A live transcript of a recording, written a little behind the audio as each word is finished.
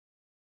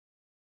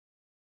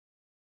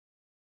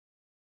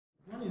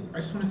One is, I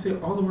just want to say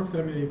all the work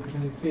that I'm going to be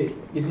presenting today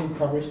is in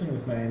collaboration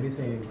with my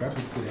amazing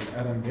graduate student,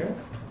 Adam there.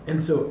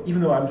 And so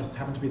even though I just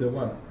happen to be the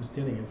one who's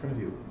standing in front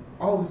of you,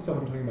 all the stuff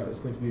I'm talking about is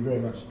going to be very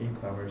much in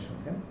collaboration.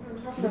 Okay? What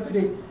I'm talking about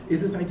today is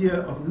this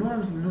idea of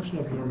norms and the notion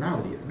of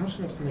normality, the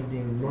notion of something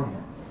being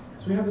normal.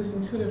 So we have this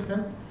intuitive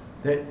sense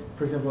that,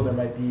 for example, there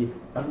might be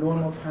a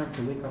normal time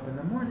to wake up in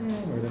the morning,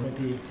 or there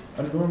might be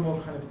a normal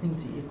kind of thing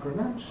to eat for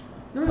lunch.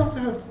 Then we also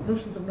have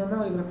notions of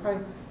normality that apply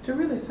to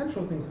really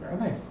central things in our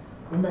life.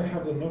 We might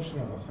have the notion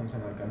of something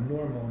like a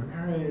normal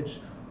marriage,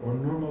 or a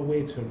normal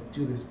way to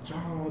do this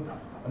job,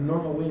 a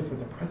normal way for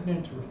the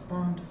president to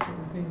respond to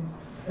certain things.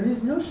 And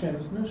these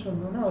notions, this notion of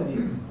normality,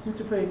 seem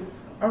to play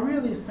a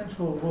really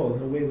central role in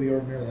the way we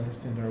ordinarily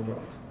understand our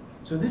world.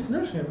 So this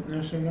notion of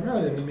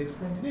normality that we'll be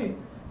exploring today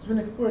has been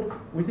explored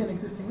within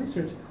existing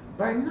research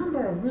by a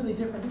number of really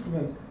different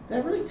disciplines that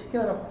have really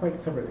taken it up quite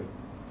separately.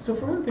 So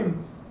for one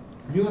thing,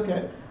 if you look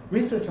at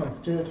research on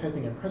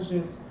stereotyping and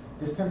prejudice,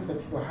 the sense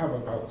that people have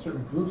about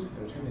certain groups, that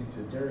they're tending to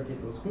derogate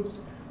those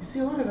groups, you see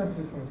a lot of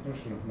emphasis on this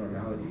notion of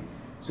normality.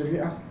 So if you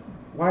ask,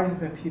 why is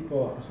it that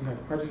people are sometimes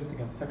prejudiced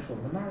against sexual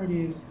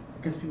minorities,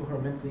 against people who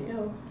are mentally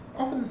ill,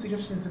 often the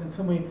suggestion is that in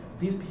some way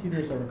these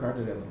behaviors are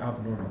regarded as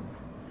abnormal.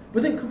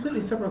 But then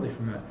completely separately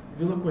from that,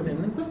 if you look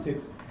within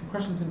linguistics, and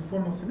questions in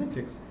formal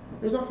semantics,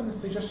 there's often the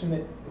suggestion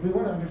that if we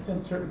want to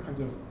understand certain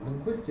kinds of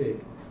linguistic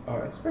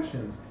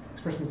expressions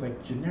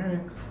like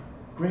generics,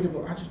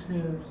 gradable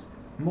adjectives,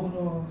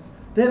 modals,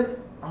 then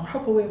a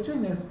helpful way of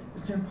doing this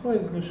is to employ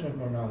this notion of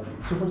normality.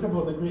 So for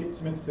example, the great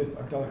semanticist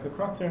Angelika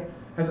Kratzer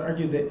has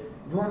argued that if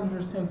we want to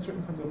understand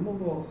certain kinds of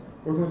modals,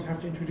 we're going to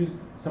have to introduce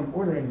some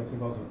ordering that's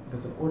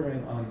an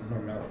ordering on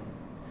normality.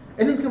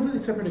 And then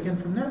completely separate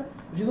again from that,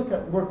 if you look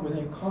at work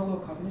within causal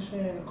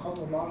cognition,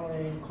 causal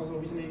modeling, causal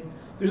reasoning,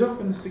 there's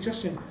often the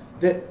suggestion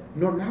that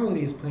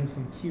normality is playing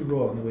some key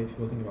role in the way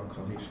people think about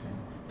causation.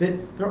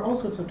 That there are all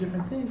sorts of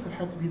different things that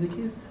have to be the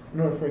case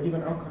in order for a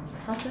given outcome to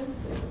happen.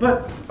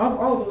 But of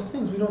all of those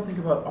things, we don't think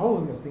about all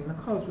of them as being the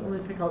cause. We only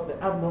pick out the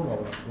abnormal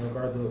ones and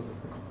regard those as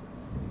the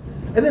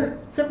causes. And then,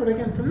 separate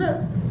again from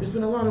that, there's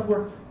been a lot of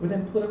work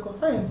within political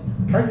science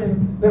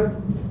arguing that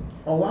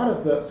a lot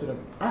of the sort of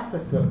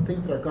aspects of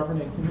things that are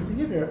governing human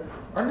behavior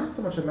are not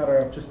so much a matter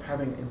of just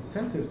having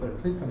incentives that are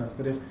placed on us,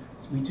 that if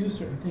we do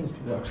certain things,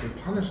 people actually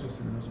punish us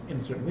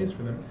in certain ways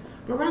for them,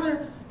 but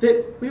rather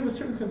that we have a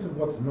certain sense of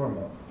what's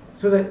normal.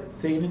 So that,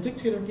 say, in a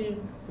dictator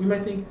game, we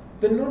might think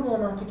the normal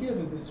amount to give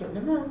is this certain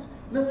amount,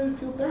 and then we would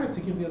feel bad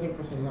to give the other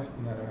person less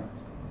than that amount.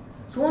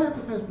 So I want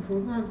to emphasize before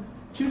we go on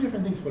two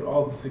different things about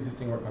all this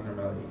existing work on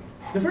normality.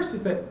 The first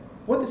is that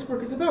what this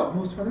work is about,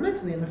 most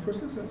fundamentally in the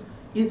first instance,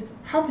 is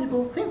how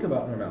people think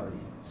about normality.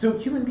 So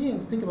human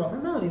beings think about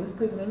normality. This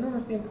plays an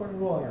enormously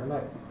important role in our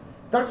lives.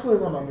 That's what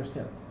we want to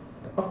understand.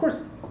 Of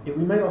course, we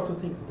might also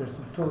think that there's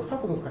some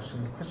philosophical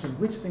question, the question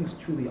which things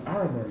truly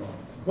are normal.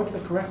 What's the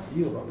correct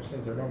view about which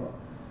things are normal?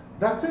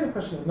 That second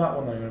question is not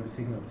one that I'm going to be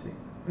taking up today.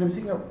 I'm going to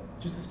be taking up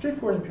just a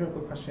straightforward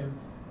empirical question: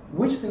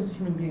 which things do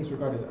human beings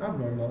regard as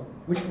abnormal,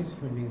 which things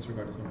do human beings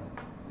regard as normal?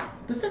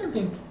 The second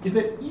thing is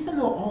that even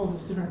though all of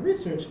this different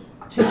research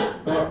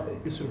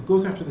it sort of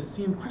goes after the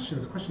same question,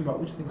 this question about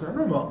which things are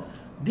normal,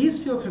 these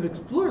fields have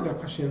explored that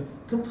question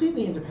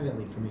completely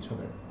independently from each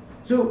other.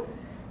 So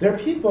there are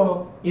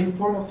people in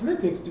formal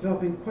semantics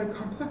developing quite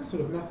complex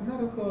sort of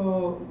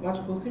mathematical,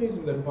 logical theories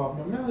that involve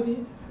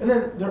normality. And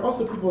then there are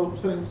also people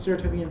studying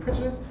stereotyping and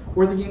prejudice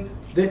who are thinking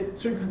that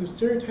certain kinds of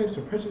stereotypes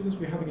or prejudices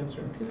we have against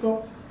certain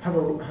people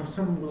have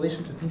some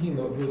relation to thinking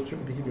of those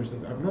certain behaviors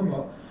as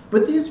abnormal.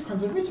 But these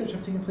kinds of research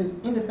have taken place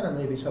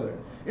independently of each other.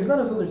 It's not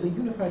as though there's a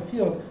unified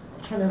field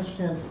of trying to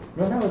understand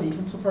normality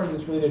insofar as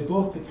it's related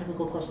both to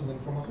technical questions in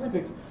formal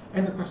semantics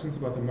and to questions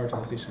about the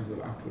marginalizations of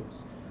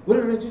outgroups. What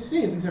I'm going to do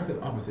today is exactly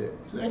the opposite.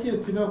 So the idea is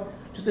to develop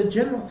just a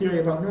general theory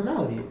about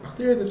normality, a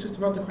theory that's just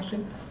about the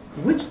question,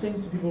 which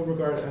things do people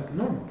regard as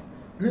normal?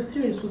 And this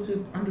theory is supposed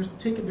to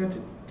take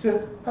advantage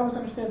to help us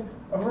understand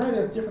a variety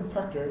of different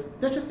factors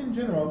that just in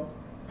general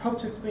help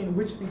to explain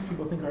which things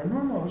people think are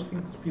normal, which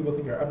things people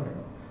think are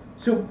abnormal.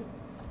 So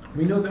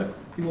we know that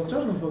people's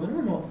judgment about the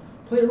normal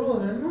play a role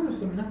in an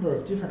enormous number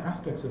of different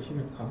aspects of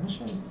human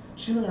cognition,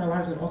 shaping our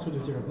lives in all sorts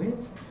of different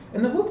ways.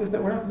 And the hope is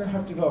that we're not going to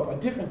have to develop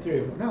a different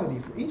theory of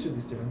normality for each of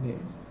these different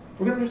things.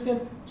 We're going to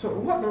understand sort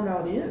of what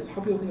normality is,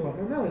 how people think about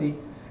normality,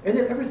 and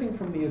then everything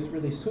from these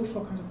really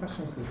social kinds of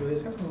questions to these really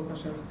technical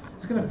questions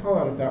is going to fall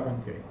out of that one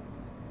theory.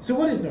 So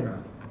what is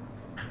normality?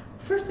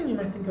 First thing you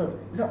might think of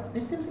is that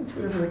it seems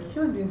intuitively like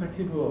human beings are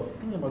capable of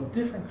thinking about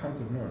different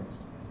kinds of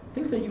norms.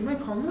 Things that you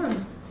might call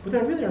norms, but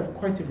that really are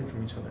quite different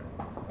from each other.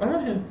 On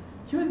one hand,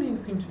 human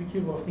beings seem to be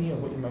capable of thinking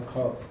of what you might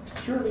call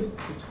purely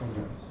statistical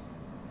norms.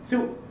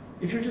 So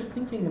if you're just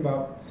thinking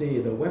about, say,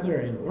 the weather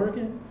in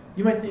Oregon,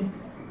 you might think,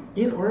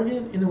 in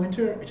Oregon, in the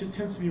winter, it just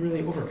tends to be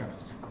really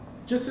overcast.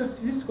 Just a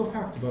statistical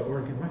fact about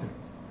Oregon weather.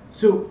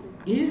 So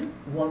if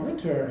one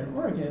winter in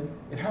Oregon,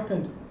 it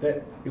happened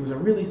that it was a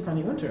really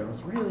sunny winter, it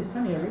was really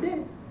sunny every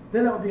day,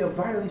 then that would be a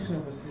violation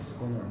of a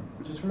statistical norm,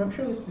 which is from a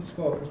purely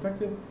statistical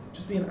perspective,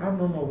 just be an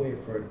abnormal way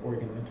for an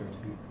Oregon winter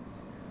to be.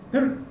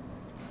 Then,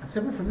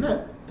 Separate from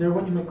that, there are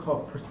what you might call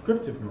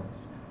prescriptive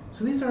norms.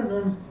 So these are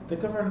norms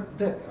that govern,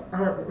 that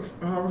are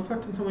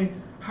reflect in some way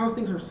how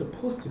things are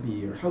supposed to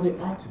be or how they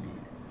ought to be.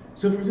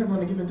 So for example,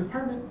 in a given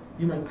department,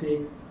 you might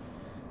say,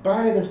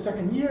 by their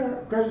second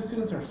year, graduate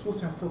students are supposed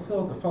to have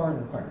fulfilled the following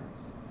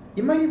requirements.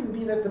 It might even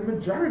be that the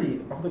majority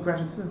of the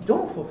graduate students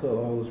don't fulfill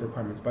all those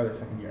requirements by their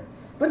second year.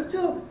 But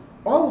still,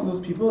 all of those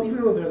people,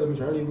 even though they're the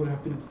majority, would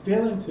have been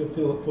failing to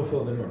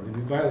fulfill the norm. They'd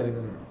be violating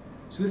the norm.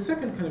 So the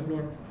second kind of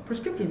norm,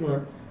 prescriptive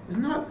norm, is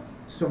not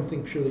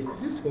something purely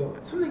statistical.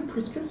 It's something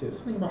prescriptive,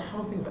 something about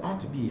how things ought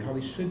to be, how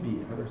they should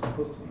be, how they're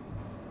supposed to be.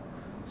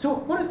 So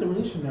what is the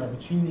relation now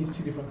between these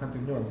two different kinds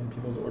of norms in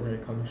people's ordinary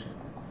cognition?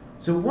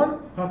 So one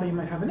thought that you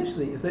might have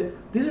initially is that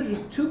these are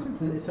just two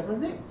completely separate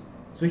things.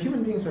 So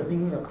human beings are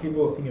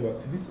capable of thinking about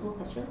statistical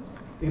questions.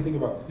 They can think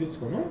about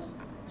statistical norms.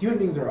 Human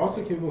beings are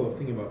also capable of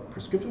thinking about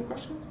prescriptive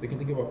questions. They can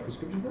think about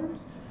prescriptive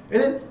norms.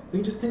 And then they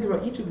can just think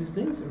about each of these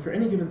things, and for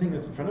any given thing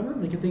that's in front of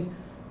them, they can think,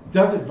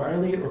 does it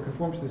violate or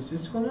conform to the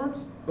statistical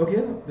norms?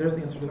 Okay, there's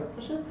the answer to that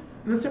question.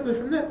 And then separately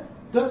from that,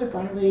 does it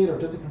violate or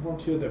does it conform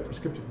to the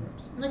prescriptive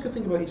norms? And I could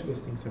think about each of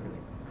those things separately.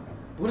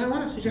 But what I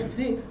want to suggest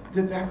today is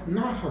that that's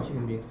not how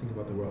human beings think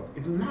about the world.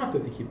 It's not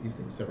that they keep these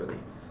things separately.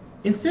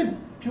 Instead,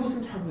 people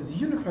seem to have this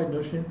unified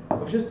notion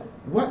of just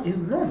what is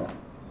normal.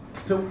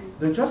 So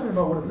the judgment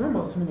about what is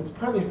normal is something that's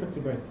partly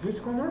affected by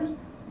statistical norms.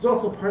 It's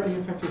also partly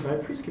affected by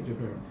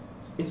prescriptive norms.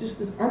 It's just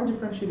this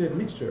undifferentiated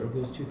mixture of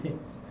those two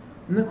things.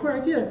 And the core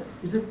idea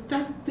is that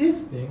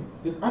this thing,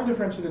 this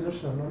undifferentiated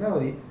notion of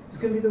normality, is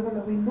going to be the one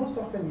that we most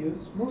often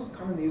use, most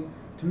commonly use,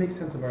 to make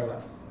sense of our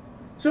lives.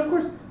 So of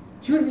course,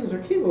 human beings are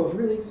capable of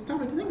really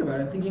stopping to think about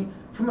it and thinking,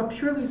 from a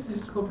purely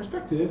statistical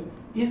perspective,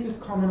 is this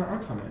common or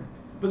uncommon?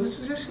 But the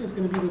suggestion is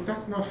going to be that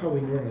that's not how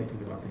we normally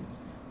think about things.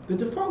 The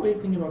default way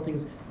of thinking about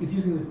things is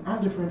using this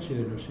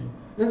undifferentiated notion.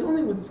 And it's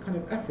only with this kind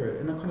of effort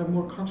and a kind of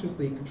more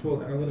consciously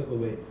controlled analytical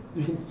way that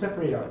we can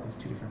separate out these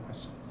two different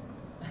questions.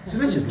 So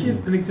let's just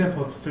give an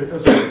example to sort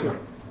of this one.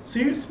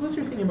 So suppose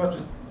you're thinking about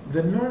just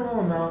the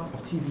normal amount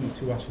of TV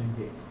to watch in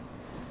a day.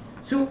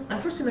 So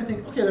at first you might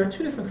think, okay, there are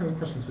two different kinds of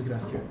questions we could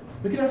ask here.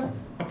 We could ask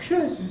a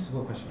purely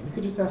statistical question. We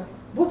could just ask,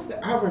 what's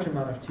the average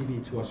amount of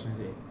TV to watch in a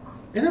day?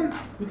 And then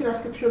we could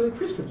ask a purely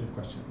prescriptive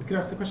question. We could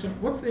ask the question,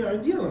 what's the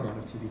ideal amount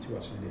of TV to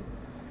watch in a day?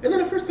 And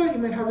then the first thought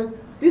you might have is,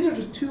 these are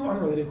just two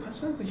unrelated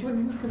questions that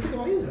human beings can think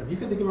about either. You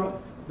can think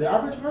about the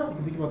average amount, you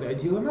can think about the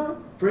ideal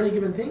amount. For any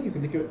given thing, you can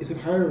think of, is it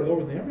higher or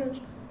lower than the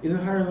average? Is it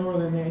higher or lower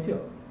than the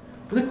ideal?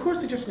 But the core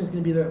suggestion is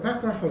going to be that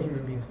that's not how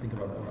human beings think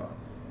about the world.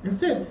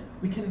 Instead,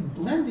 we can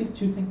blend these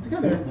two things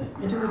together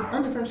into this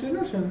undifferentiated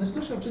notion, this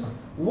notion of just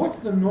what's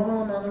the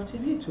normal amount of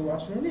TV to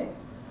watch in a day.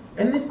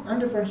 And this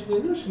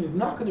undifferentiated notion is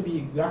not going to be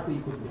exactly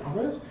equal to the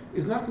average,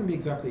 is not going to be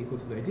exactly equal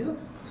to the ideal,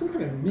 it's some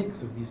kind of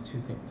mix of these two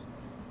things.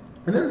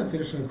 And then the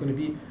suggestion is going to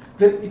be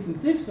that it's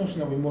this notion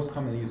that we most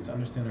commonly use to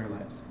understand our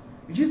lives.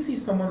 If you see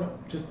someone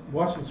just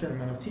watching a certain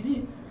amount of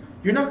TV,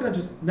 you're not going to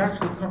just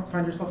naturally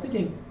find yourself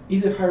thinking,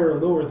 is it higher or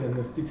lower than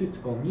the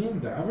statistical mean,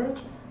 the average?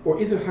 Or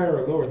is it higher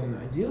or lower than the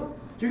ideal?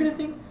 You're going to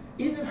think,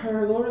 is it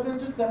higher or lower than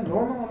just that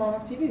normal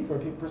amount of TV for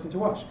a person to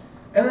watch?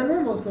 And the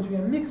normal is going to be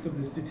a mix of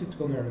this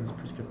statistical norm and this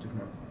prescriptive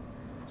norm.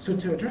 So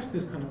to address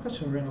this kind of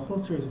question, we ran a whole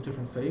series of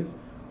different studies.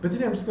 But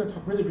today I'm just going to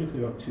talk really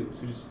briefly about two.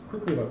 So just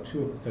quickly about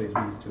two of the studies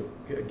we used to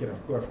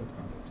go after this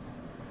concept.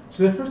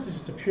 So the first is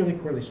just a purely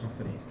correlational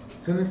study.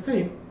 So in this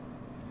study,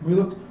 we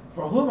looked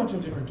for a whole bunch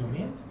of different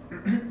domains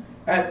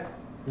at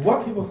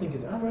what people think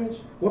is average,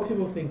 what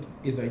people think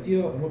is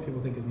ideal, and what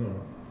people think is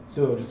normal.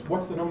 So just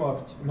what's the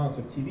normal amounts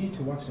of TV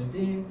to watch in a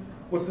day,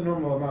 what's the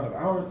normal amount of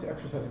hours to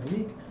exercise in a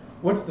week,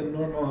 what's the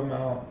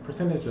normal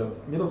percentage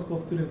of middle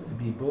school students to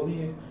be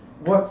bullied,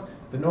 what's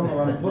the normal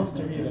amount of books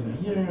to read in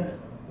a year,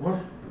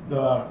 what's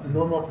the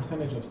normal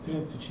percentage of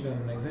students to cheat on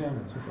an exam,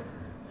 and so forth.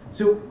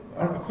 So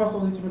across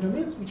all these different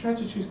domains, we tried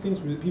to choose things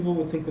where people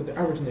would think that the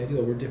average and the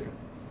ideal were different.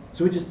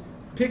 So we just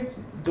picked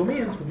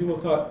domains where people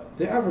thought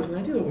the average and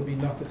ideal would be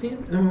not the same,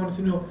 and then we wanted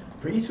to know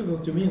for each of those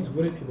domains,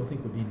 what did people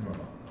think would be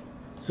normal.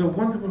 So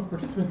one group of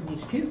participants in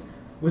each case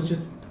was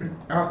just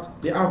asked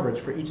the average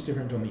for each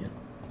different domain.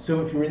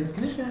 So if you were in this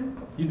condition,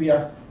 you'd be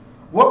asked,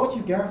 what would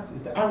you guess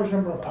is the average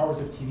number of hours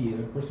of TV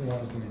that a person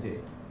watches in a day?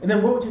 And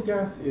then what would you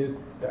guess is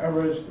the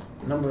average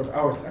number of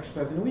hours to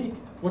exercise in a week?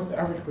 What's the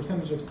average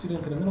percentage of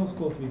students in a middle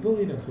school to be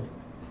bullied, and so forth.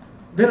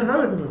 Then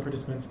another group of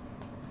participants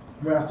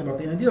were asked about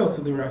the ideal,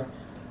 so they were asked,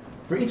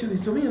 for each of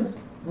these domains,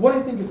 what do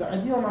you think is the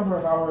ideal number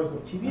of hours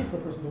of TV for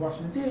a person to watch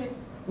in a day?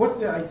 What's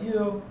the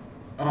ideal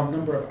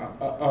number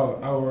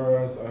of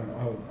hours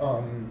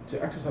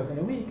to exercise in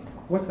a week?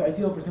 What's the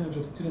ideal percentage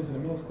of students in a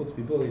middle school to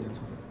be bullied, and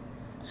so forth.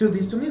 So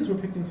these domains were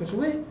picked in such a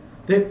way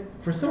that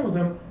for some of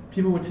them,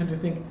 people would tend to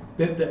think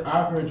that the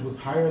average was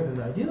higher than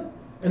the ideal,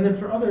 and then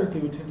for others, they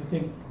would tend to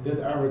think that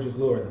the average is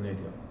lower than the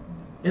ideal.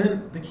 And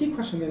then the key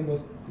question then was,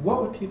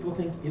 what would people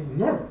think is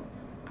normal?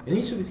 In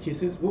each of these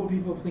cases, what would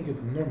people think is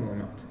the normal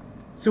amount?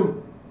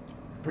 So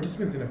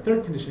participants in a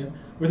third condition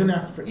were then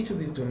asked for each of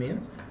these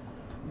domains,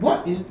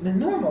 what is the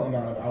normal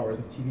amount of hours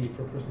of TV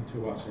for a person to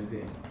watch in a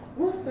day?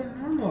 What's the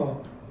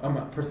normal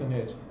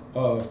percentage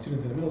of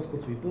students in the middle school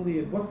to be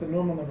bullied? What's the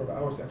normal number of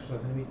hours to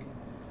exercise in a week?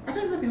 I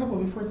think it might be helpful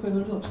before you say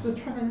the result, just to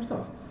try it on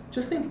yourself.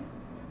 Just think,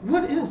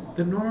 what is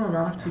the normal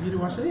amount of TV to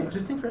watch a day?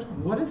 Just think for yourself,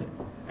 what is it?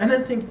 And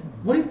then think,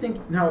 what do you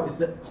think now is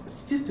the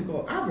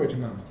statistical average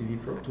amount of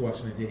TV to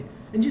watch in a day?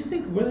 And just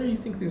think whether you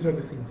think these are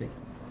the same thing.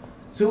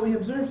 So what we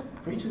observed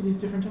for each of these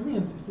different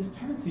domains is this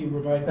tendency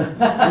whereby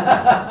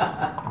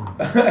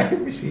I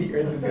appreciate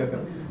your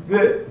enthusiasm.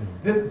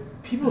 That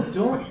people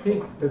don't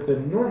think that the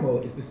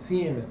normal is the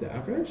same as the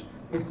average.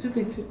 Instead,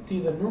 they see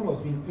the normal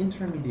as being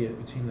intermediate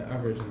between the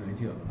average and the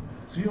ideal.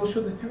 So people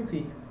show this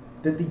tendency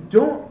that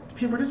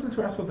participants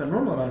who ask what the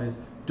normal amount is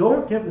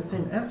don't give the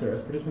same answer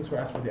as participants who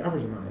ask what the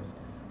average amount is.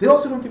 They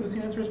also don't give the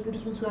same answer as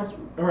participants who ask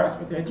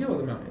what the ideal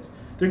amount is.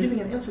 They're giving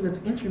an answer that's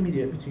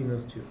intermediate between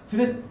those two.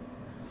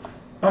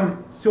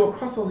 So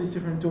across all these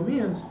different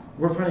domains,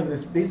 we're finding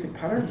this basic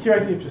pattern. Here I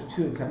gave just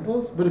two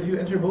examples, but if you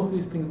enter both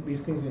these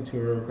things into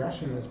a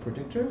regression as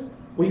predictors,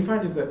 what you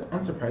find is that,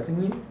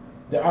 unsurprisingly,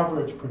 the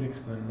average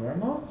predicts the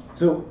normal.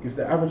 So if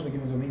the average in a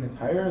given domain is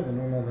higher, the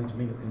normal in the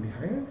domain is going to be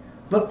higher.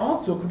 But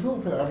also,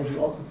 controlling for the average, you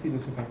also see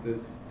this effect that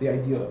the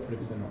ideal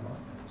predicts the normal.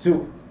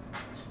 So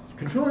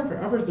controlling for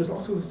average, there's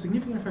also the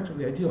significant effect of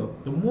the ideal.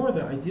 The more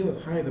the ideal is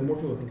high, the more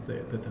people think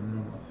that the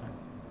normal is high.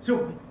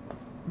 So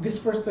this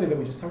first study that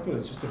we just talked about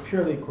is just a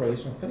purely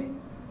correlational study.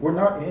 We're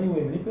not in any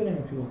way manipulating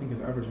what people think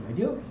is average and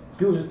ideal.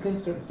 People just think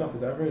certain stuff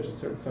is average and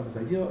certain stuff is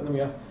ideal, and then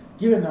we ask,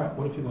 given that,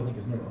 what do people think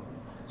is normal?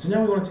 So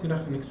now we want to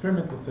conduct an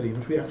experimental study in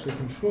which we actually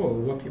control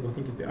what people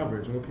think is the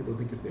average and what people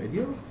think is the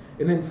ideal,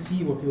 and then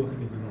see what people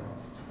think is the normal.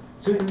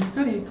 So in the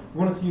study, we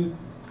wanted to use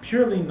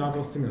purely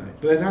novel stimuli.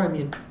 By that I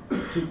mean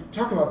to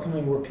talk about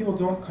something where people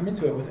don't come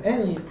into it with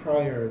any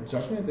prior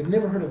judgment. They've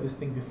never heard of this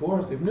thing before,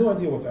 so they have no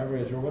idea what's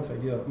average or what's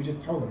ideal. We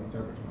just tell them what's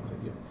average and what's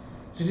ideal.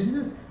 So to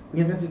do this,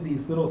 we invented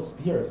these little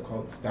spheres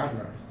called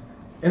stagnars.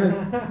 And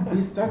then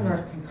these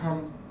stagnars can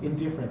come in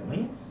different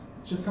lengths,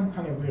 just some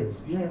kind of weird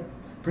sphere.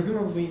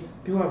 Presumably,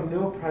 people have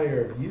no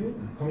prior view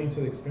coming to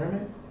the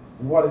experiment.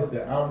 What is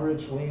the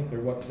average length or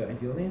what's the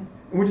ideal length?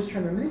 And we're just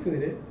trying to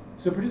manipulate it.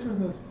 So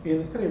participants in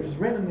the study are just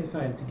randomly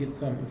assigned to get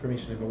some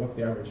information about what's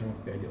the average and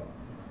what's the ideal.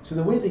 So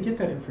the way they get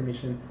that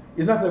information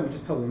is not that we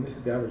just tell them this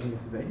is the average and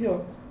this is the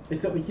ideal.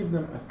 It's that we give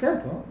them a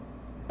sample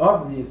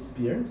of these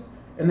spheres,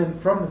 and then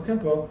from the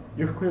sample,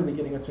 you're clearly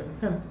getting a certain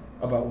sense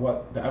about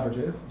what the average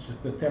is. It's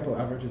just the sample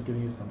average is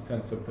giving you some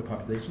sense of the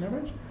population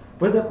average.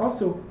 But then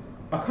also,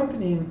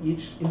 accompanying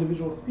each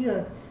individual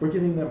sphere, we're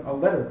giving them a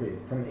letter grade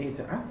from A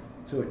to F.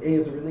 So A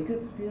is a really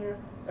good sphere,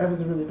 F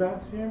is a really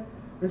bad sphere.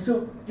 And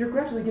so you're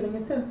gradually getting a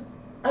sense,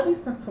 at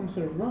least on some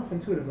sort of rough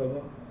intuitive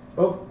level,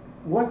 of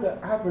what the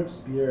average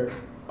sphere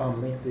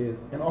length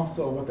is, and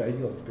also what the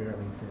ideal sphere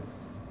length is.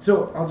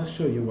 So I'll just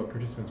show you what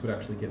participants would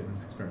actually get in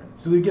this experiment.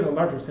 So they get a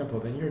larger sample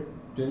than you're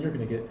going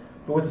to get,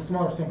 but with a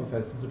smaller sample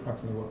size, this is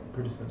approximately what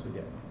participants would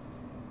get.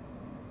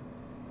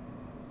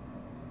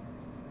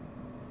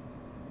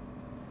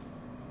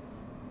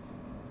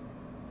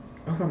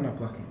 I hope I'm not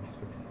blocking this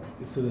for people.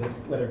 It's so the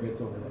letter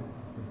gets over there.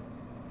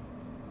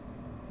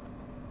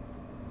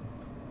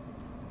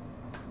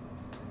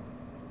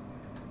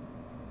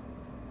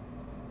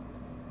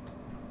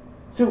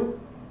 So,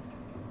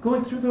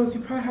 going through those,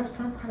 you probably have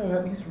some kind of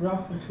at least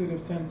rough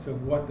intuitive sense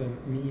of what the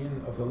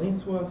mean of the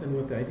lengths was and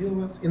what the ideal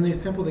was. In the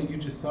sample that you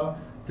just saw,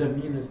 the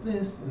mean is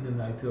this, and then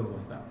the ideal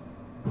was that.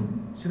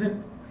 So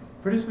then,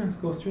 participants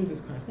go through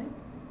this kind of thing,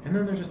 and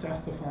then they're just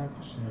asked the following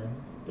question.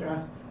 They're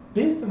asked,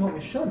 based on what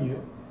we've shown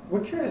you,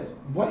 we're curious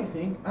what you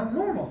think a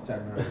normal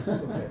stagnar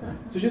looks like.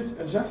 So just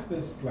adjust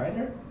this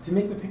slider to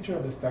make the picture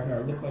of the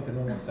stagnar look like a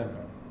normal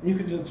stagnar. And you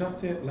can just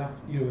adjust it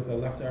with the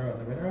left arrow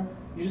and the right arrow.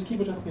 You just keep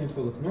adjusting it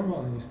until it looks normal,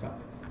 and then you stop.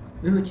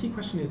 Then the key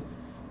question is,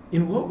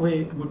 in what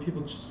way would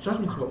people's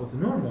judgments about what's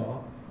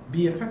normal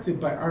be affected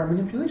by our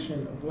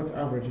manipulation of what's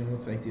average and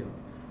what's ideal?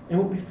 And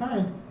what we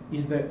find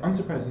is that,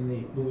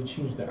 unsurprisingly, when we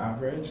change the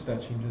average,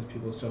 that changes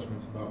people's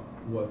judgments about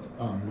what's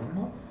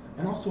normal.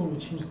 And also when we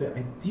change the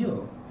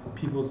ideal,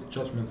 people's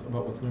judgments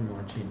about what's normal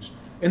are changed.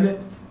 And that,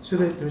 so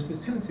that there's this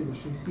tendency,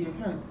 which we see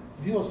again,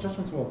 people's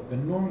judgments about the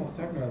normal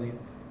stagnar length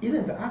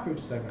isn't the average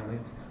stagnar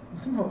length.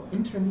 It's somehow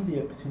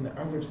intermediate between the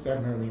average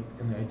stagnar length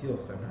and the ideal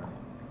stagnar length.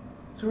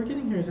 So what we're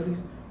getting here is at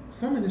least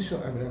some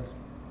initial evidence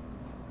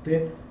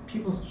that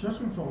people's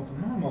judgments on what's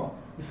normal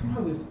is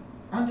somehow this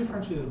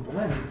undifferentiated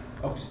blend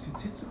of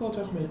statistical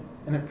judgment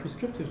and a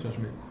prescriptive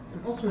judgment.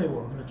 And ultimately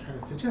what we're going to try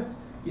to suggest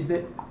is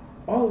that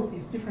all of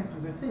these different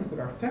kinds of things that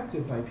are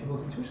affected by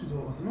people's intuitions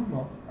about what's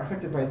normal are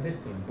affected by this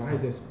thing, by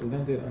this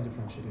blended,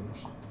 undifferentiated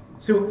notion.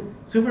 So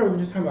far we've been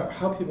just talking about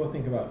how people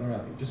think about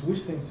normality, just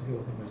which things do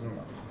people think is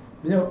normal.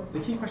 Now, the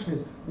key question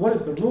is, what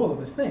is the role of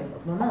this thing,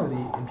 of normality,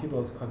 in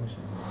people's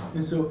cognition?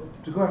 And so,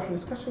 to go after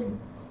this question,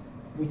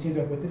 we teamed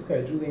up with this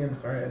guy, Julian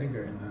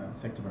Eddinger, in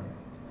September.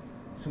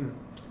 An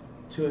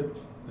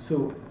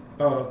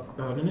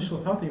initial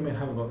thought that you might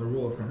have about the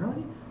role of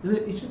normality is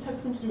that it just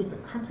has something to do with the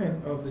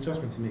content of the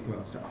judgments you make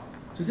about stuff.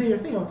 So say you're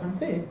thinking about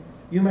something,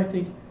 you might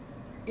think,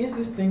 is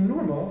this thing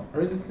normal,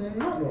 or is this thing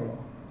not normal?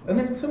 And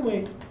then in some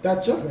way,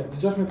 that judgment, the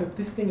judgment that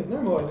this thing is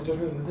normal or the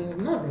judgment that the thing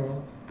is not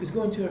normal, is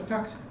going to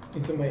affect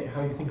in some way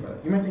how you think about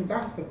it. You might think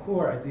that's the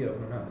core idea of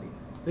normality.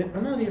 That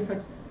normality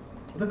affects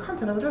the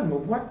content of our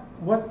judgment,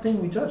 what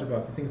thing we judge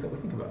about the things that we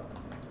think about.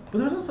 But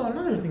there's also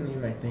another thing that you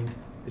might think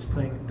is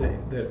playing,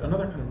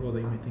 another kind of role that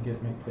you might think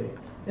it might play.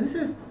 And this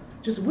is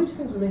just which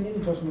things we make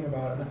any judgment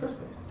about in the first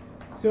place.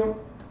 So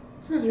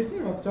sometimes you're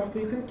thinking about stuff,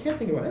 but you can't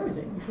think about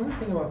everything. You can only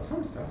think about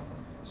some stuff.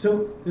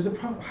 So there's a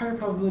higher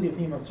probability of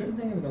thinking about certain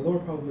things and a lower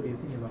probability of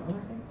thinking about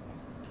other things.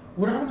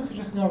 What I want to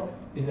suggest now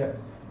is that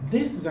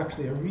this is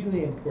actually a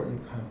really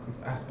important kind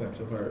of aspect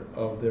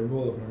of the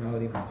role of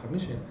normality in our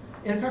cognition.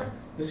 And in fact,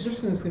 the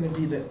suggestion is going to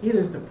be that it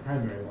is the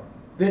primary one.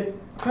 That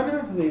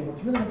fundamentally,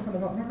 what's really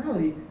important about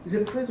normality is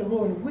it plays a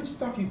role in which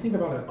stuff you think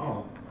about at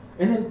all.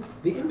 And then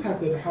the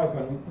impact that it has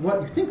on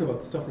what you think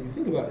about, the stuff that you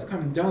think about, is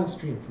coming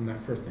downstream from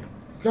that first thing.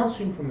 It's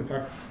downstream from the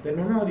fact that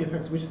normality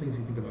affects which things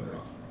you think about at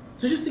all.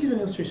 So just to give you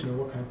an illustration of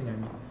what kind of thing I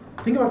mean,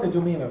 think about the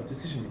domain of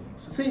decision making.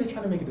 So say you're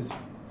trying to make a decision.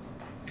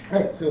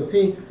 Right, so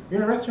say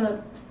you're in a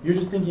restaurant, you're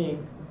just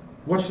thinking,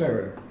 what should I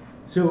order?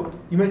 So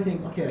you might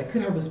think, okay, I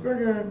could have this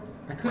burger,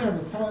 I could have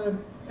this salad,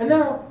 and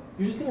now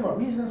you're just thinking about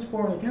reasons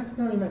for and against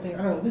them. You might think,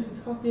 I don't know, this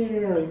is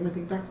healthier, or you might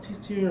think that's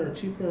tastier or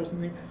cheaper or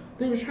something.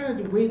 Then you're trying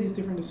to weigh these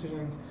different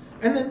decisions,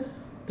 and then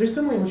there's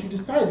some way in which you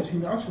decide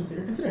between the options that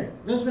you're considering.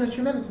 There's been a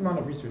tremendous amount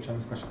of research on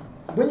this question.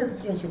 When you're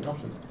considering certain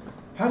options,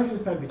 how do you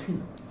decide between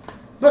them?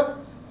 But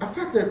a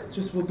fact that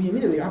just will be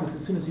immediately obvious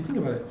as soon as you think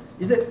about it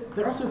is that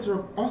there are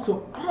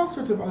also all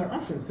sorts of other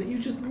options that you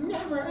just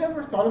never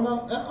ever thought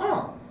about at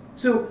all.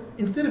 So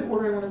instead of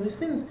ordering one of these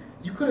things,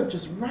 you could have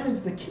just run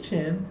into the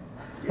kitchen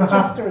and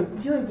just started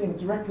stealing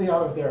things directly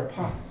out of their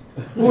pots.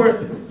 Or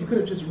you could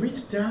have just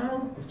reached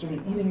down and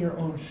started eating your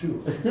own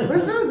shoe. But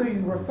it's not as though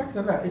you were reflecting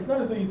on that. It's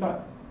not as though you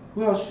thought,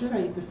 well, should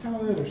I eat the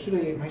salad or should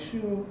I eat my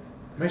shoe?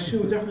 My shoe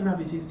would definitely not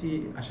be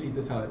tasty. I should eat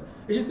the salad.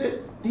 It's just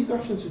that these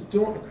options just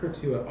don't occur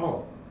to you at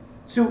all.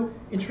 So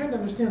in trying to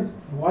understand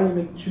why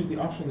you choose the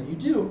option that you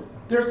do,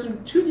 there are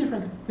two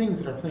different things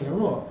that are playing a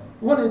role.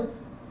 One is,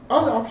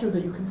 all the options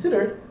that you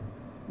considered,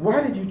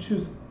 why did you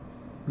choose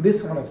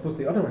this one as opposed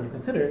to the other one you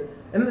considered?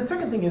 And then the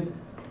second thing is,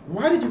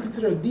 why did you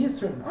consider these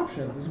certain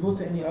options as opposed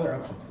to any other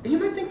options? And you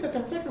might think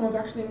that second one's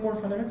actually more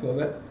fundamental,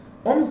 that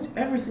almost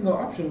every single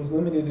option was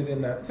eliminated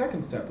in that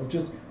second step of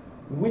just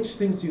which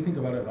things do you think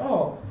about at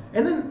all,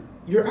 and then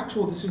your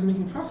actual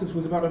decision-making process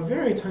was about a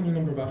very tiny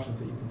number of options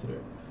that you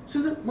considered.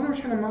 So that when we're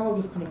trying to model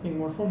this kind of thing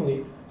more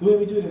formally, the way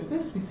we do it is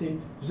this: we say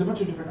there's a bunch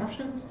of different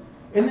options,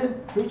 and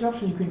then for each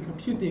option you can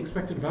compute the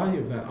expected value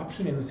of that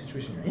option in the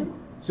situation you're in.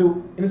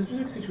 So in the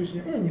specific situation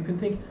you're in, you can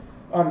think,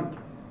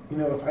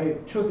 if I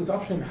chose this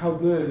option, how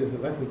good is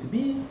it likely to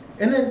be?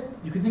 And then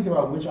you can think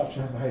about which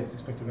option has the highest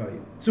expected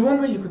value. So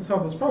one way you could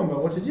solve this problem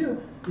about what to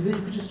do is that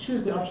you could just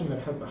choose the option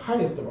that has the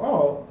highest of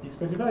all the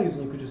expected values,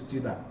 and you could just do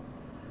that.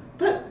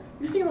 But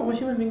if you think about what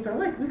human beings are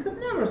like, we could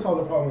never solve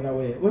the problem in that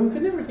way. We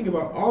could never think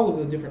about all of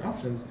the different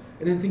options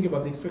and then think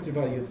about the expected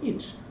value of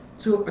each.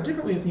 So a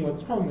different way of thinking about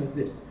this problem is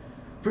this.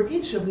 For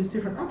each of these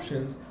different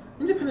options,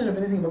 independent of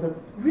anything about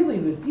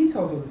the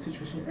details of the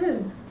situation you're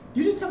in,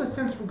 you just have a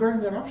sense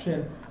regarding that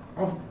option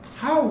of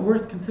how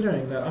worth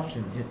considering that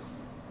option is.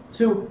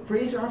 So for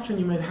each option,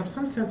 you might have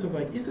some sense of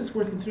is this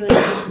worth considering, or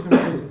is this some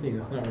crazy thing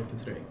that's not worth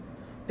considering?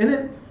 And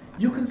then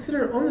you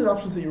consider only the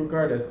options that you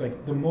regard as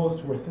the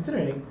most worth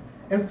considering,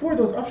 and for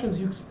those options,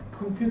 you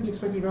compute the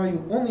expected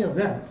value only of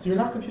them. So you're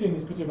not computing the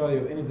expected value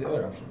of any of the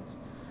other options.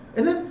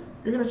 And then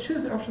you're going to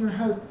choose the option that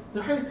has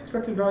the highest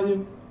expected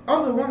value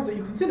of the ones that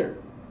you consider.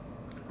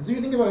 So you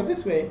think about it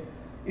this way: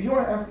 if you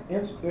want to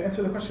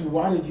answer the question,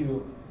 why did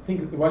you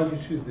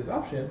choose this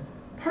option?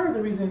 Part of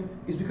the reason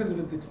is because of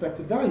its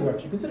expected value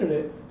after you considered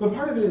it, but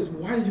part of it is,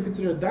 why did you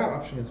consider that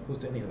option as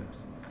opposed to any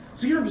others?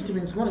 So here I'm just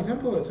giving this one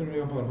example. That's an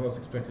example that involves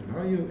expected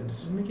value and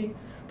decision making.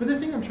 But the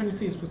thing I'm trying to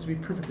say is supposed to be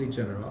perfectly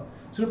general.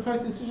 So it applies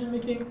to decision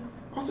making,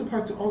 also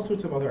applies to all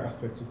sorts of other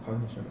aspects of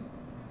cognition.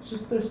 It's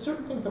just there's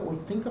certain things that we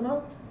think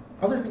about,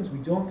 other things we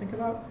don't think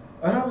about,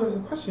 and now there's a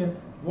question,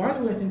 why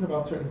do I think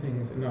about certain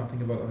things and not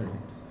think about other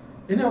things?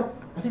 And now,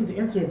 I think the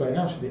answer by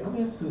now should be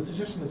obvious. So the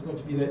suggestion is going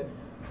to be that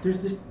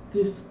there's this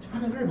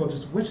dependent variable,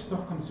 just which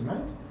stuff comes to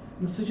mind.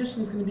 And the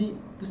suggestion is going to be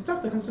the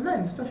stuff that comes to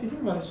mind, the stuff you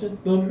think about, is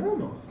just the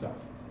normal stuff.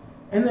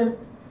 And then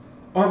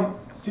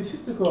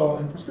statistical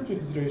and prescriptive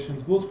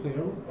considerations both play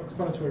an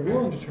explanatory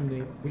role in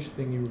determining which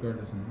thing you regard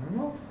as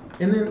normal,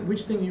 and then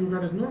which thing you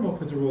regard as normal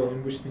plays a role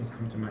in which things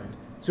come to mind.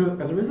 So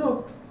as a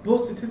result,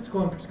 both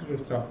statistical and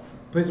prescriptive stuff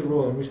plays a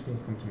role in which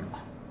things come to mind.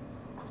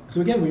 So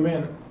again, we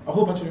ran a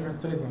whole bunch of different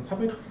studies on this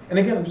topic, and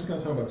again, I'm just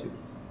going to talk about two.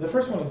 The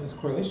first one is this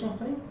correlational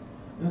study.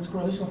 In this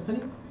correlational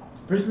study,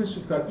 participants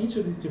just got each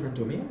of these different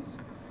domains,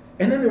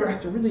 and then they were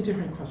asked a really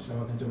different question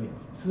about the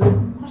domains. So the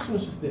question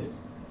was just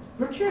this: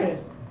 we're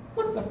curious,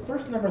 what's the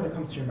first number that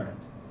comes to your mind?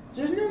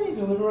 So there's no need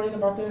to deliberate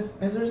about this,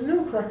 and there's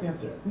no correct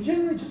answer. We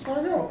genuinely just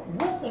want to know,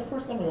 what's the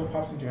first number that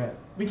pops into your head?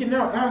 We can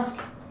now ask,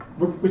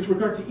 with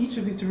regard to each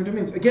of these different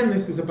domains, again,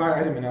 this is a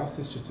by-item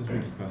analysis, just as we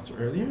discussed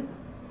earlier.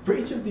 for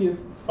each of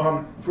these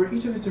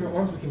different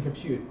ones, we can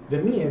compute the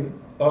mean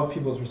of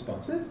people's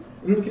responses,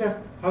 and we can ask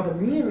how the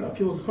mean of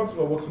people's responses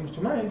about what comes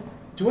to mind,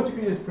 to what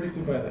degree it's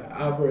predicted by the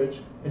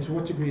average, and to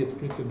what degree it's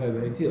predicted by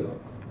the ideal.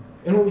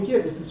 And what we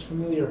get is this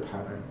familiar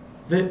pattern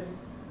that,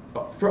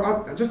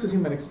 just as you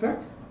might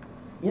expect,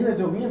 in the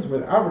domains where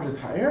the average is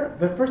higher,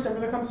 the first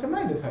number that comes to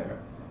mind is higher.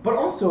 But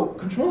also,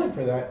 controlling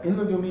for that, in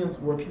the domains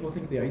where people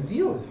think the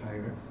ideal is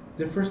higher,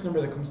 the first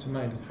number that comes to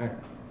mind is higher.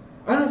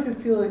 I don't know if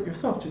you feel it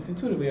yourself, just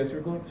intuitively as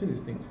you're going through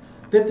these things,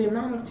 that the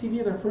amount of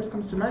TV that first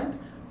comes to mind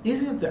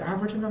isn't the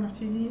average amount of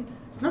TV,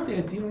 it's not the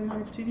ideal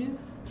amount of TV,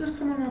 just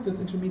some amount that's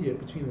intermediate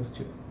between those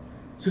two.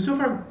 So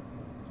far,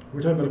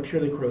 we're talking about a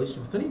purely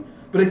correlational study,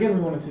 but again,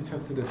 we wanted to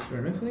test it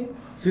experimentally.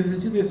 So to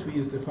do this, we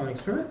used the following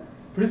experiment.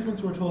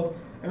 Participants were told,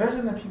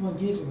 imagine that people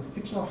engage in this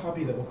fictional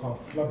hobby that we'll call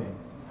flubbing.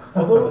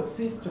 Although it's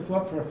safe to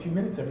flub for a few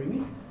minutes every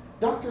week,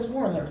 doctors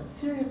warn there are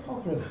serious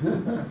health risks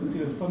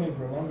associated with flubbing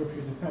for longer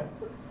periods of time.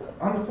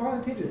 On the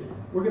following pages,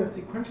 we're going to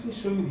sequentially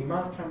show you the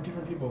amount of time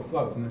different people have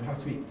flubbed in the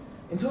past week.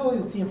 In total,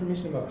 you'll see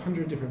information about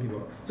 100 different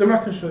people. So I'm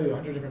not going to show you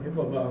 100 different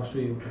people, but I'll show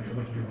you a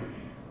bunch of people.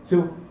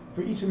 So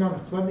for each amount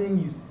of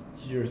flubbing,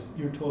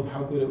 you're told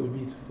how good it would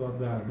be to flub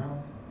that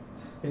amount.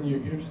 And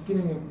you're just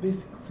getting a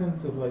basic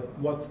sense of like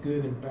what's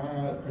good and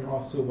bad, and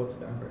also what's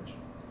the average.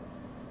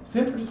 So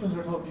then participants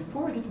are told,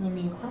 before we get to the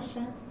main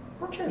questions,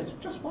 we're curious,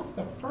 just what's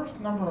the first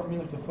number of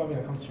minutes of flubbing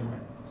that comes to your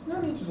mind? There's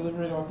no need to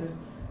deliberate about this,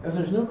 as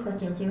there's no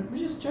correct answer. We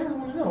just generally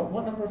want to know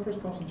what number of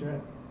first pops into your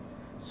head.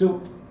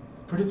 So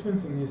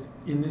participants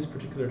in this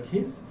particular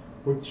case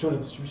were shown a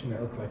distribution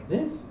that looked like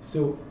this.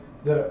 So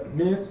the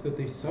minutes that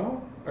they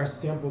saw are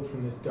sampled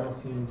from this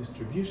Gaussian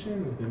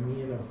distribution with a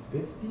mean of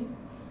 50,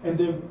 and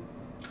then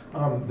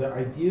the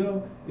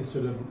ideal is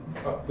sort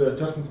of the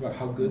judgments about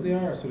how good they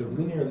are sort of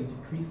linearly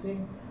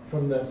decreasing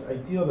from this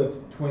ideal that's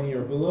 20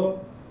 or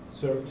below.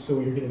 So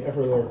you're getting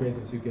ever lower grades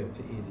as you get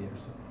to 80 or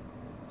so.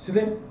 So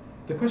then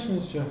the question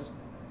is just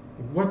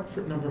what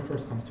number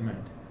first comes to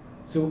mind?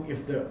 So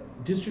if the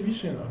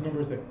distribution of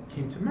numbers that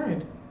came to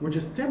mind were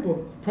just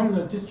sampled from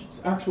the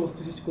actual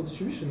statistical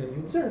distribution that you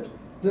observed,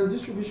 then the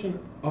distribution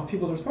of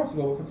people's responses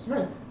about what comes to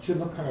mind should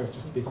look kind of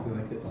just basically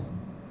like this.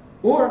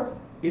 Or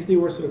if they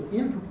were sort of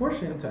in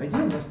proportion to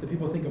idealness, that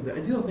people think of the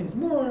ideal things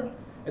more,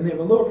 and they have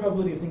a lower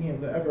probability of thinking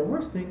of the ever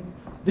worse things,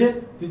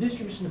 then the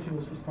distribution of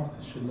people's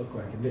responses should look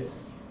like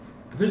this.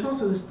 But there's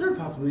also this third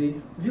possibility,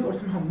 that people are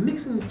somehow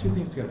mixing these two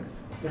things together.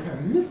 They're kind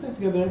of mixing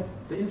together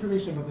the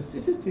information about the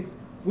statistics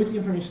with the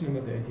information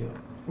about the ideal.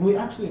 And what we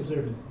actually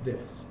observe is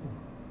this.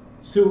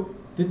 So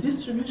the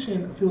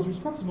distribution of people's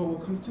responses about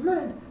what comes to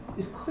mind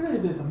is clearly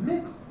there's a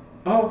mix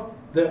of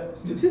the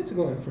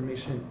statistical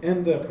information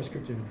and the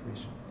prescriptive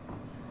information.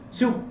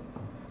 So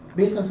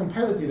based on some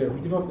pilot data,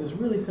 we developed this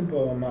really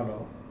simple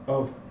model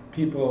of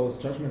people's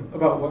judgment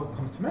about what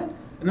comes to mind.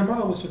 And the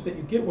model was just that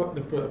you get what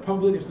the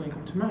probability of something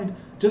coming to mind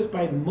just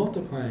by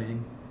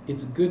multiplying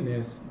its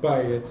goodness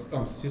by its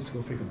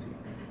statistical frequency.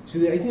 So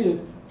the idea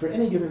is, for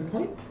any given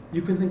point,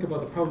 you can think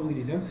about the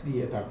probability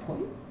density at that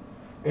point,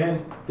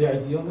 and the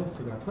idealness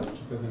of that point,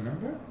 just as a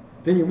number.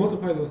 Then you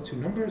multiply those two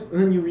numbers,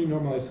 and then you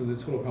renormalize so the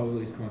total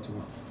probabilities come out to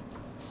 1.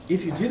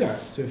 If you do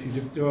that, so if you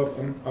develop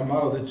a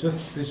model that's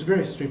just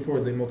very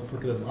straightforwardly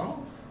multiplicative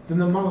model, then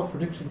the model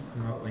predictions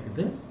come out like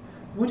this,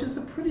 which is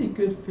a pretty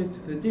good fit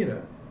to the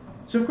data.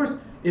 So of course,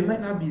 it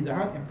might not be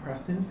that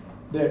impressive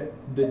that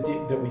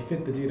we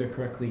fit the data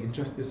correctly in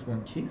just this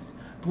one case,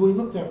 but we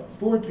looked at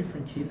 4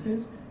 different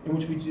cases in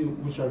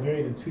which are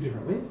varied in 2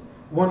 different ways.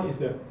 One is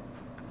that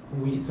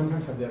we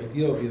sometimes have the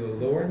ideal be the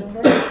lower number,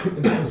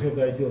 and sometimes we have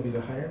the ideal be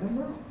the higher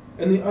number.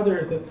 And the other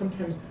is that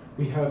sometimes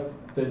we have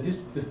the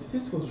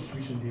statistical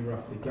distribution be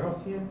roughly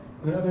Gaussian,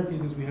 and in other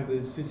cases we have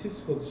the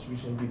statistical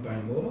distribution be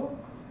bimodal.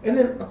 And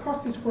then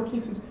across these 4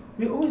 cases,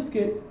 we always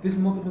get this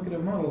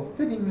multiplicative model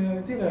fitting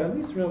the data at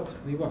least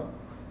relatively well.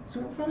 So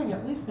we're finding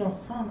at least now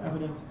some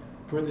evidence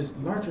for this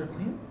larger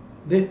claim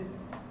that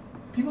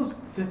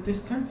that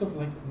this sense of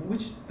like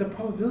the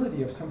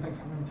probability of something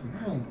coming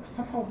to mind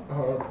somehow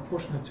are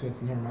proportionate to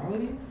its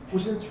normality,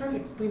 which is in turn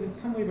explained in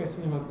some way by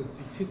something about the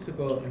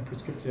statistical and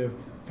prescriptive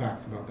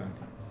facts about that.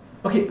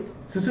 Okay,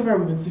 so far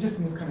we've been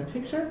suggesting this kind of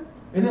picture,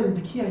 and then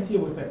the key idea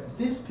was that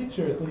this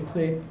picture is going to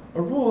play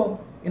a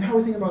role in how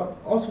we think about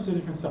all sorts of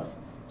different stuff.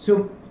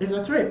 So if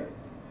that's right,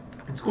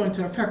 it's going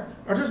to affect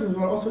our judgment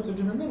about all sorts of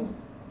different things,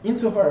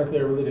 insofar as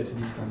they're related to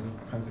these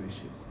kinds of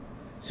issues.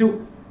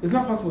 So it's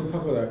not possible to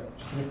talk about that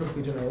just in a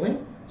perfectly general way.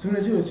 So what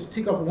I'm going to do is just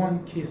take up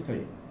one case study.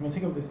 I'm going to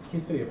take up this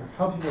case study about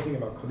how people think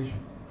about causation.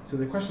 So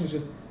the question is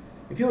just,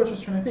 if people are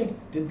just trying to think,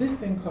 did this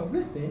thing cause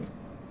this thing,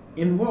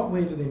 in what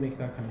way do they make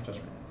that kind of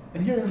judgment?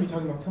 And here we're going to be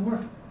talking about some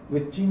work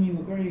with Jamie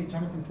Lugori,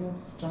 Jonathan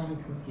Phillips, Jonathan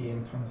Kaminsky,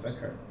 and Thomas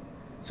Eckhart.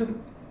 So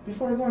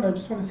before I go on, I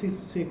just want to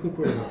say a quick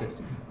word about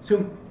this.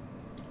 So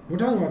we're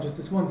talking about just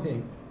this one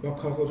thing about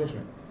causal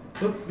judgment.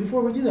 But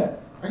before we do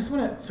that, I just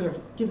want to sort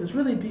of give this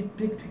really big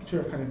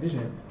picture kind of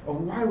vision of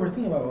why we're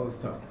thinking about all this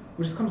stuff,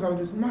 which comes out of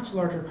this much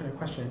larger kind of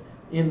question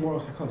in moral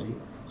psychology.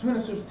 So we're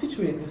going to sort of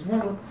situate this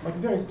one, like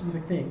very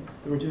specific thing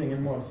that we're doing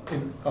in morals,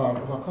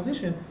 about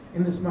causation,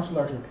 in this much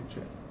larger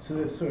picture. So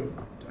the sort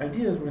of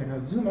idea is we're going to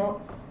kind of zoom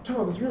out, talk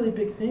about this really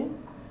big thing,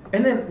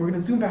 and then we're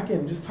going to zoom back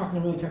in and just talk in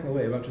a really technical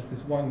way about just this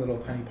one little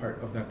tiny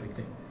part of that big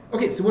thing.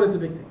 Okay, so what is the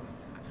big thing?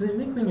 So the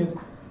big thing is,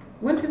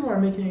 when people are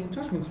making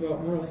judgments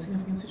about morally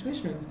significant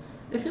situations,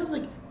 it feels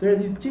like there are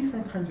these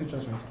different kinds of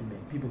judgments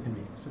people can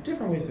make. So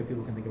different ways that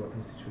people can think about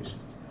these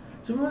situations.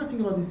 So we want to think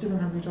about these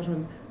different kinds of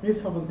judgments. Maybe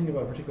it's helpful to think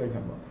about a particular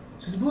example.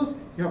 So suppose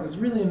you have this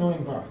really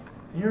annoying boss,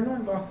 and your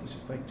annoying boss is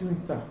just like doing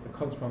stuff that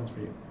causes problems for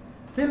you.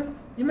 Then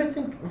you might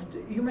think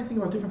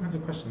about different kinds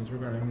of questions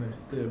regarding this,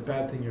 the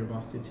bad thing your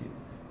boss did to you.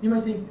 You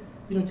might think,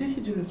 did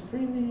he do this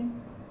freely,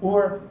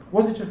 or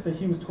was it just that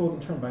he was told in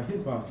turn by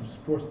his boss and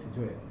just forced to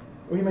do it?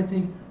 Or you might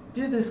think,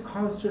 did this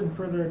cause certain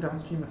further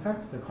downstream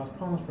effects that caused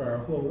problems for our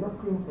whole work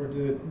group, or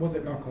was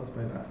it not caused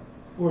by that?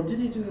 Or did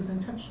he do this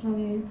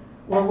intentionally,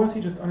 or was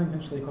he just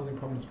unintentionally causing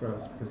problems for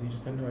us because he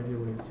just had no idea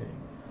what he was doing?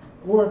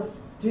 Or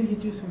did he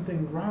do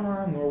something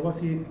wrong, or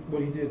was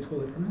what he did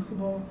totally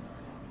permissible?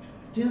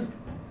 Does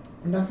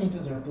he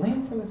deserve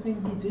blame for the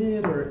thing he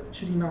did, or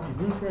should he not be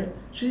blamed for it?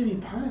 Should he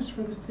be punished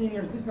for this thing,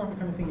 or is this not the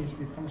kind of thing he should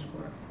be punished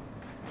for?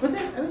 But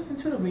then, at least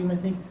intuitively, you might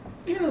think,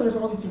 even though there's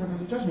all these different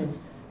kinds of judgments,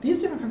 these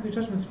different kinds of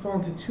judgments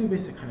fall into two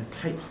basic kind of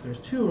types. There's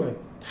two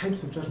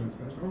types of judgments.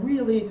 There's a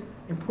really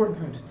important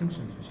kind of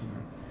distinctions between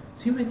them.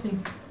 So you might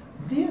think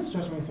these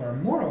judgments are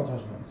moral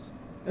judgments.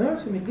 In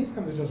order to make these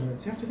kinds of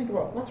judgments, you have to think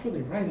about what's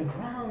really right and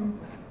wrong,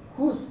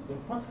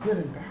 what's good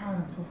and bad,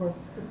 and so forth.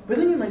 But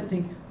then you might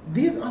think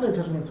these other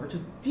judgments are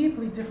just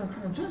deeply different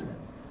kind of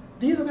judgments.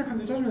 These other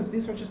kinds of judgments,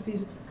 these are just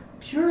these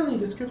purely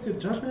descriptive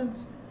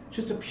judgments,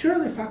 just a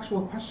purely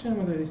factual question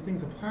whether these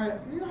things apply. It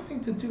has nothing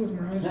to do with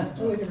morality, just a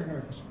totally different kind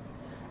of question.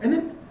 And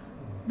then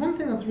one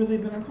thing that's really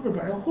been uncovered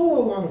by a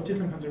whole lot of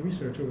different kinds of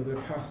research over the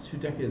past 2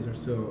 decades or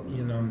so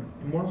in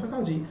moral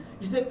psychology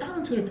is that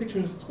intuitive picture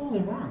is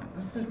totally wrong.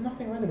 There's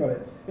nothing right about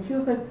it. It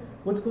feels like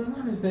what's going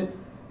on is that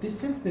this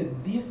sense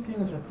that these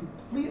things are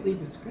completely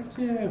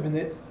descriptive and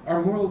that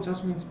our moral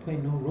judgments play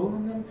no role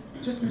in them,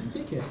 just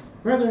mistaken.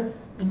 Rather,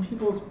 in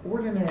people's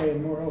ordinary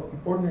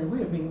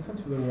way of making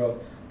sense of the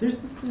world, there's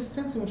this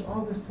sense in which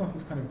all this stuff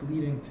is kind of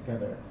bleeding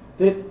together.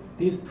 That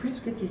these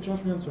prescriptive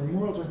judgments or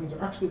moral judgments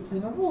are actually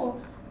playing a role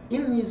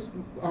in these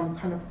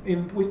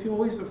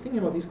ways of thinking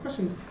about these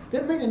questions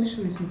that might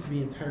initially seem to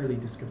be entirely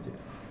descriptive.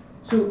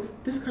 So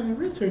this kind of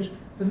research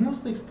has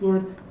mostly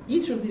explored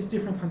each of these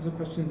different kinds of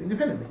questions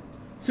independently.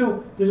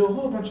 So there's a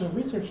whole bunch of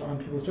research on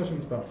people's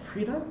judgments about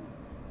freedom,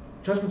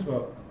 judgments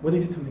about whether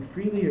you did something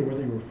freely or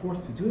whether you were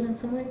forced to do it in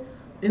some way.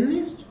 In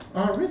these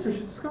research,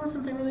 it's discovered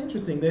something really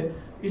interesting that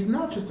is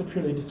not just a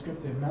purely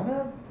descriptive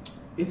matter,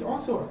 it's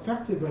also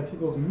affected by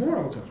people's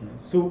moral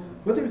judgments. So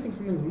whether you think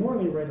something's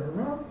morally right or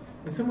wrong,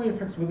 in some way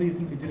affects whether you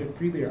think they did it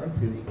freely or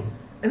unfreely.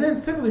 And then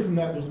separately from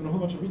that, there's been a whole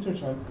bunch of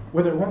research on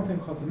whether one thing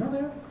caused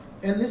another,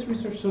 and this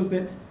research shows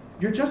that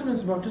your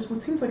judgments about just what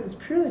seems like this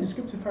purely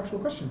descriptive factual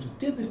question, just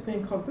did this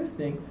thing cause this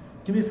thing,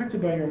 can be affected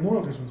by your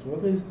moral judgments,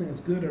 whether this thing is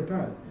good or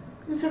bad.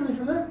 And separately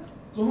from that,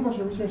 there's a whole bunch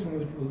of research on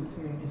whether people did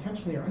something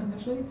intentionally or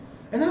unintentionally,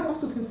 and that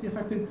also seems to be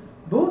affected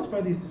both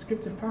by these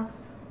descriptive facts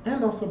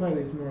and also by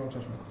these moral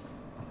judgments.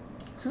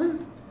 So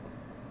then,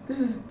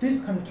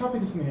 this kind of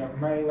topic is something that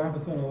my lab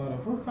has done a lot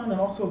of work on,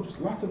 and also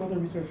just lots of other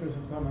researchers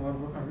have done a lot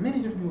of work on. Many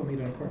different people have made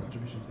an important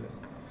contribution to this.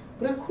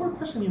 But a core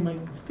question you might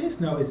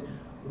face now is,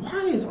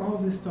 why is all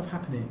of this stuff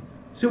happening?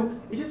 So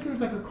it just seems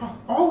like across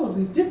all of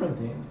these different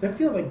things that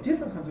feel like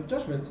different kinds of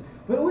judgments,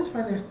 we always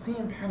find the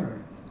same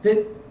pattern,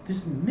 that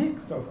this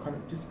mix of kind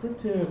of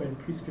descriptive and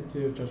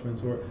prescriptive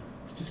judgments, or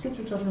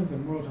descriptive judgments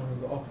and moral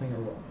judgments, are all playing a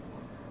role.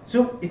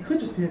 So it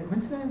could just be a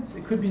coincidence.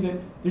 It could be that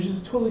there's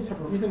just a totally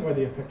separate reason why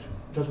they affect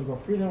judgments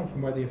of freedom,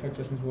 from why they affect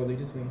judgments about why they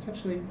do something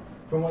intentionally,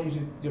 from why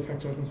you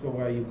affect judgments about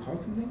why you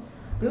cause something.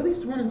 But at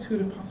least one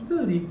intuitive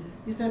possibility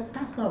is that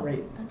that's not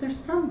right. That there's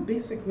some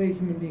basic way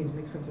human beings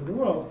make sense of the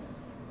world.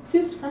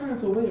 This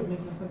fundamental way of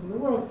making sense of the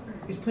world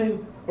is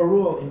playing a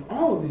role in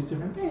all of these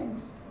different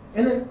things.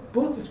 And then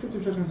both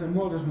descriptive judgments and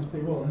moral judgments play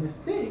a role in this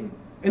thing.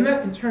 And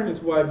that in turn is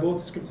why both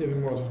descriptive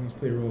and moral judgments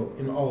play a role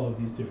in all of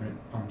these different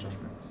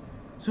judgments.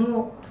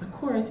 So the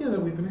core idea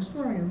that we've been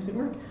exploring in recent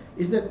work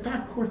is that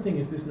core thing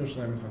is this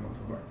notion I've been talking about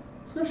so far.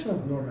 This notion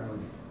of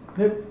normality.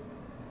 That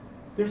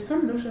there's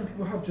some notion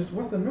people have just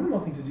what's the normal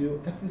thing to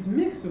do. That's this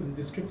mix of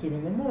the descriptive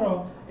and the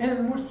moral,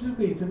 and more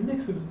specifically, it's a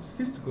mix of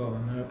statistical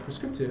and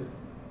prescriptive.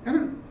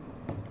 And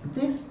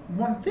this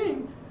one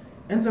thing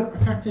ends up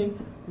affecting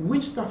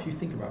which stuff you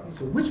think about.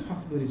 So which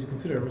possibilities you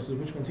consider versus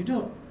which ones you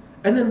don't.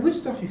 And then which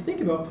stuff you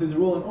think about plays a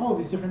role in all of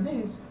these different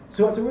things.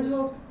 So as a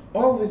result,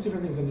 all of these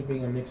different things end up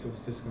being a mix of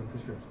statistical and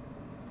prescriptive.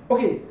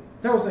 Okay,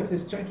 that was like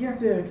this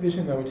gigantic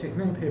vision that would take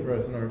many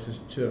papers in order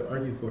to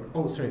argue for.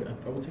 Oh, sorry,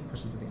 I will take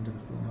questions at the end of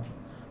this little module.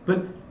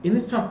 But in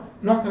this talk,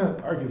 I'm not going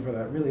to argue for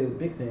that really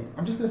big thing.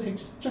 I'm just going to take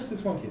just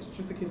this one case,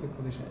 just the case of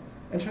causation,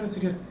 and try to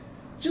suggest,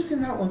 just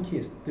in that one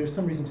case, there's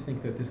some reason to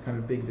think that this kind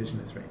of big vision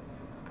is right.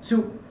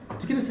 So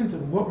to get a sense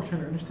of what we're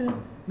trying to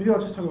understand, maybe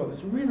I'll just talk about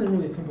this really,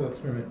 really simple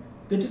experiment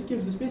that just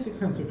gives this basic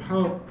sense of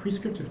how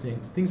prescriptive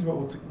things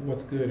about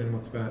what's good and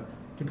what's bad,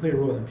 can play a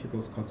role in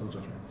people's causal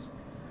judgments.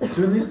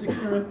 So in this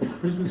experiment,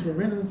 participants were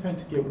randomly assigned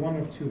to get one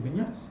of two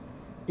vignettes.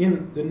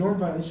 In the norm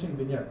violation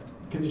vignette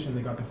condition,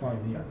 they got the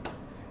following vignette.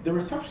 The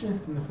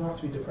receptionist in the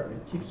philosophy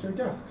department keeps her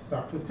desk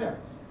stocked with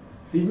pens.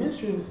 The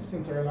administrative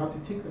assistants are allowed to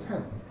take the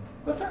pens,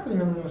 but faculty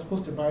members are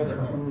supposed to buy their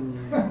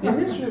own. The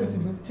administrative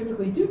assistants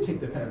typically do take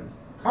the pens.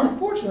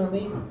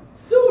 Unfortunately,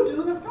 so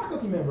do the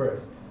faculty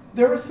members.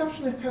 The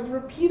receptionist has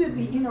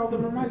repeatedly emailed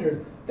them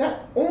reminders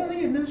that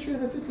only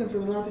administrative assistants are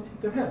allowed to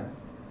take the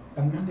pens.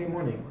 On Monday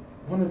morning,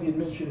 one of the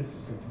administrative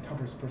assistants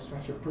encounters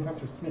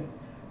Professor Smith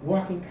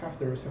walking past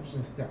the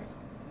receptionist's desk.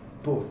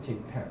 Both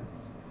take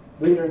pens.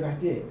 Later that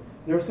day,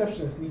 the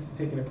receptionist needs to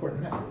take an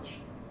important message.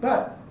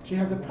 But she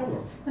has a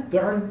problem.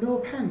 There are no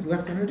pens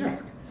left on her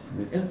desk.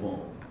 Smith's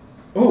fault.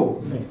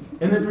 Oh, nice.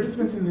 And the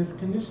participants in this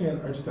condition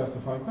are just asked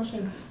the following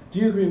question. Do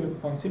you agree with the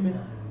following statement?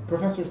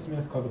 Professor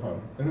Smith caused a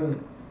problem. And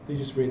then they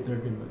just rate their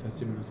agreement with that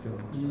statement on a scale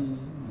of 1 to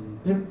 7.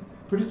 Then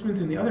participants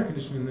in the other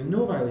condition, in the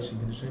no violation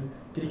condition,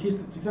 get a case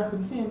that's exactly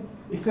the same,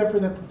 except for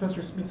that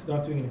Professor Smith's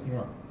not doing anything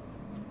wrong.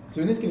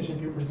 So in this condition,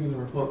 participants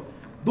were told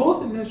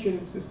both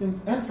administrative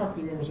assistants and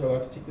faculty members are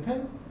allowed to take the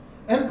pens,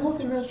 and both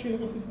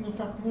administrative assistants and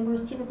faculty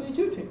members typically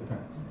do take the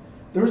pens.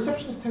 The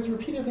receptionist has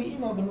repeatedly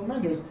emailed them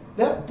reminders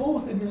that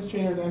both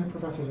administrators and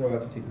professors are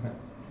allowed to take the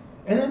pens.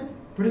 And then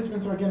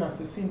participants are again asked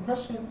the same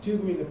question, do you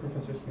agree that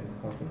Professor Smith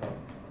caused the problem?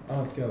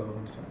 On a scale of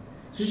 1 to 7.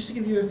 So just to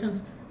give you a sense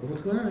of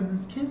what's going on in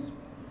this case,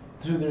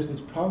 so there's this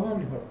problem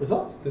what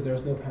results, that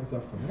there's no pens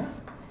left on the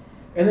desk.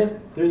 And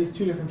then there are these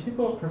two different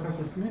people,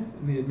 Professor Smith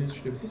and the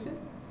administrative assistant.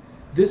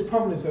 This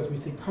problem is, as we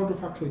say,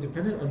 counterfactually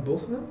dependent on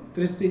both of them.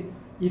 That is to say,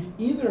 if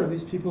either of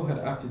these people had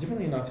acted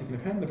differently and not taken a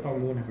pen, the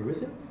problem won't have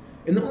arisen.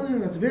 And the only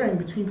thing that's varying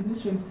between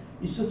conditions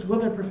is just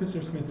whether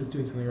Professor Smith is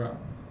doing something wrong.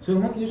 So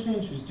in one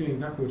condition, she's doing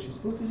exactly what she's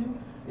supposed to do. In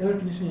the other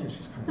condition,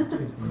 she's kind of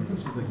doing something wrong.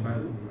 She's like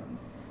violating the law.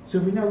 So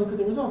if we now look at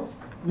the results,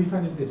 what we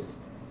find is this.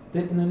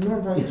 That in the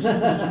norm violation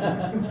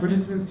condition,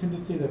 participants tend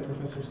to say that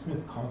Professor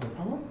Smith caused the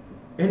problem.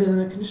 And in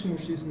a condition where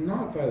she's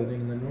not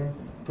violating the norm,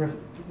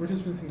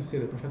 participants tend to say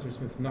that Professor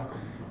Smith's not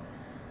causing the problem.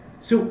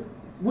 So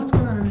what's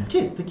going on in this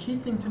case? The key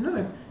thing to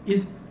notice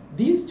is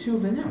these two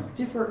vignettes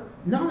differ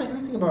not in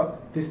anything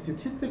about the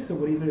statistics of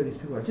what either of these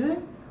people are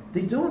doing.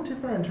 They don't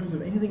differ in terms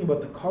of anything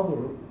about the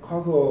causal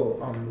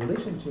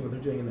relation between what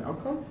they're doing and the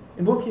outcome.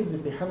 In both cases,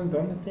 if they hadn't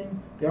done the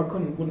thing, the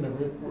outcome wouldn't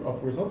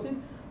have resulted.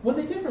 What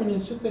they differ in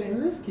is just that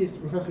in this case, the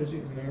professor is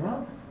doing something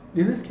wrong.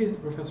 In this case, the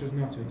professor is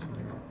not doing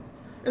something wrong.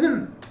 And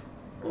then,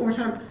 over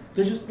time,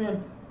 there's just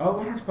been a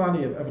large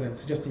body of evidence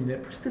suggesting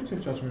that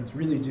prescriptive judgments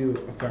really do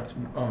affect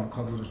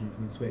causal judgments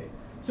in this way.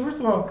 So first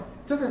of all,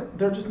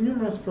 there are just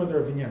numerous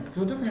further vignettes,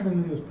 so it doesn't have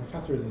anything to do with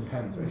professors and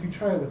pens. And if you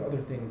try it with other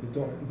things that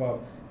don't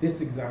involve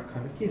this exact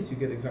kind of case, you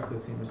get exactly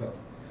the same result.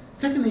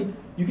 Secondly,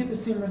 you get the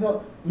same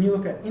result when you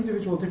look at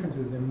individual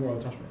differences in moral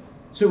judgment.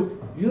 So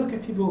you look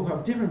at people who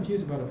have different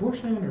views about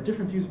abortion or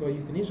different views about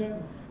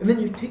euthanasia, and then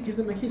you give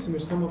them a case in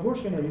which some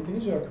abortion or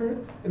euthanasia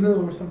occurred, and then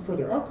there was some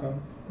further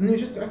outcome, and then you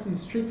just ask them a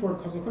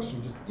straightforward causal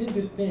question, just did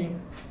this thing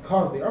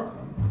cause the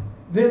outcome?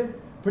 Then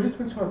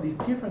participants who have these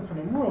different kind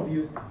of moral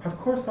views have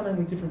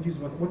correspondingly different views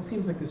about what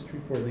seems like this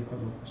straightforwardly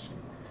causal question.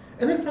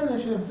 And then finally, I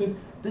should emphasize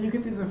that you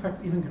get these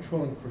effects even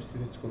controlling for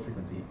statistical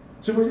frequency.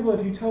 So for example,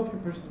 if you tell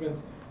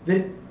participants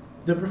that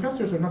the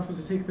professors are not supposed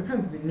to take the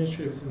pens, and the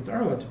administrative assistants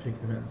are allowed to take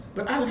the pens.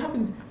 But as it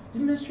happens, the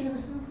administrative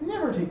assistants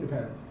never take the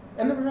pens,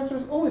 and the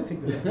professors always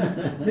take the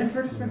pens. Then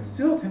participants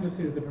still tend to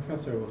say that the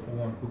professor was the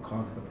one who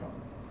caused the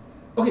problem.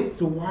 Okay,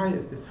 so why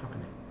is this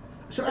happening?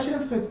 So I should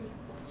emphasize,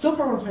 so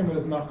far what I'm talking about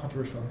is not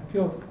controversial. I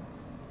feel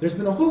there's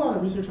been a whole lot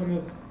of research on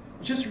this,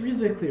 just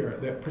really clear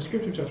that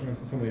prescriptive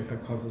judgments in some way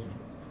affect causal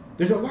judgments.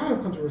 There's a lot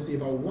of controversy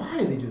about why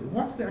they do.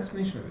 What's the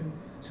explanation of it?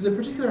 So the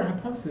particular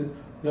hypothesis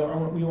that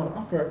we want to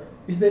offer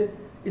is that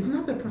it's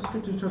not that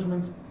prescriptive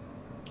judgments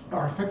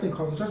are affecting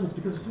causal judgments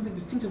because there's something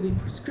distinctively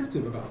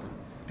prescriptive about them,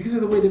 because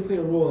of the way they play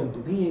a role in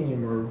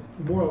blame or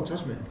moral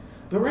judgment,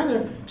 but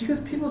rather because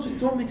people just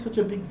don't make such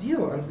a big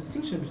deal out of the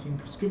distinction between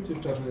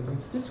prescriptive judgments and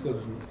statistical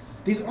judgments.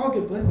 These all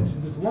get blended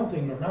into this one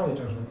thing,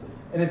 normality judgments,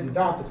 and it's that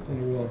that's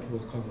playing a role in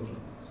people's causal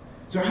judgments.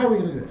 So how are we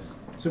going to do this?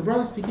 So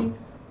broadly speaking,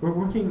 we're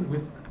working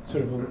with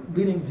sort of a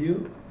leading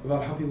view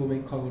about how people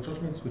make causal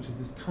judgments, which is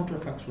this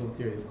counterfactual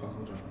theory of causal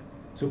judgment.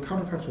 So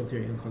counterfactual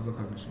theory in causal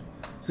cognition.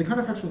 So the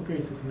counterfactual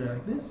theory says something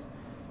like this.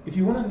 If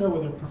you want to know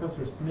whether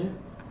Professor Smith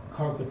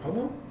caused the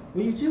problem,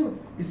 what you do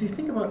is you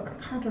think about a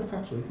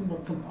counterfactual. You think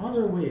about some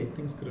other way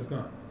things could have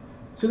gone.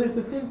 So there's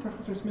the thing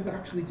Professor Smith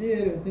actually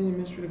did, and the thing the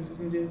administrative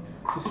assistant did,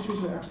 the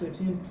situation that actually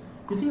obtained.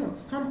 You're thinking about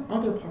some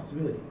other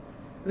possibility.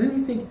 And then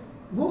you think,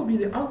 what would be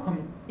the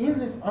outcome in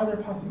this other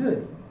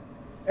possibility?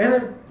 And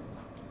then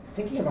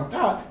thinking about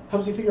that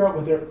helps you figure out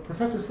whether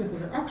Professor Smith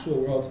in the actual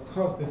world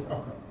caused this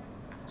outcome.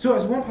 So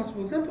as one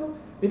possible example,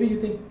 maybe you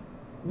think,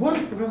 what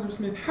if Professor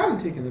Smith hadn't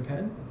taken the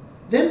pen?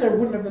 Then there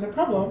wouldn't have been a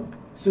problem.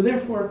 So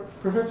therefore,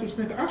 Professor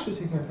Smith actually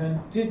taking the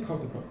pen did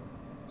cause the problem.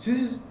 So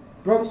this is,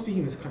 broadly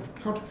speaking, this kind of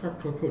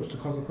counterfactual approach to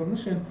causal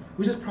cognition,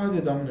 which is probably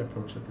the dominant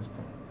approach at this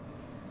point.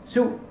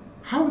 So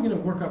how are we going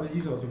to work out the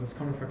details of this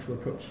counterfactual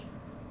approach?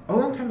 A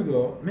long time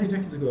ago, many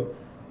decades ago,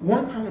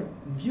 one kind of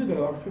view that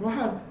a lot of people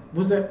had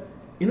was that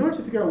in order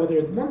to figure out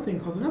whether one thing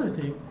caused another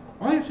thing,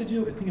 all you have to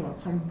do is think about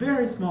some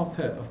very small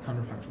set of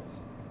counterfactuals.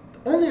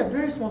 Only a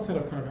very small set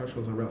of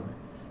counterfactuals are relevant.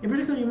 In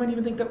particular, you might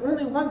even think that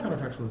only one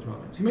counterfactual is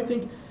relevant. So you might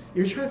think, if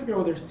you're trying to figure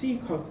out whether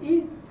C caused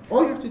E,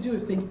 all you have to do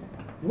is think,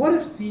 what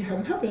if C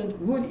hadn't happened,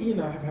 would E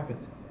not have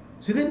happened?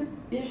 So then,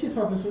 if you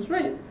thought this was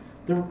right,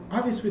 the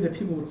obvious way that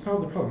people would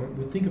solve the problem,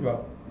 would think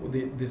about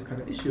this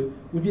kind of issue,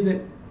 would be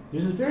that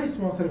there's a very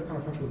small set of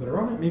counterfactuals that are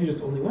relevant, maybe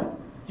just only one.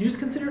 You just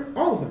consider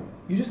all of them.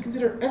 You just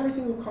consider every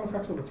single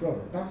counterfactual that's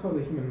relevant. That's how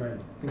the human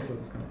mind thinks about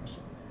this kind of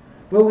question.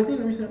 Well,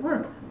 within recent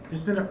work,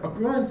 there's been a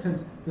growing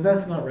sense that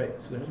that's not right.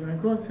 So there's been a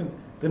growing sense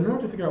that in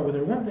order to figure out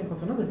whether one thing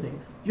causes another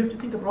thing, you have to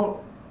think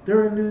about, there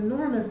are an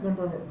enormous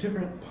number of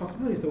different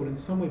possibilities that would in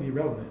some way be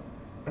relevant.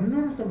 An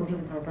enormous number of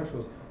different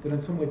counterfactuals that in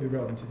some way be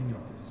relevant to thinking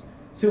about this.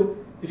 So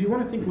if you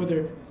want to think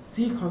whether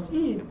C caused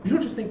E, you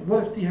don't just think,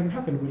 what if C hadn't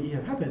happened, would E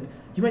have happened?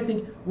 You might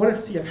think, what if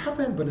C had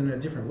happened, but in a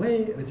different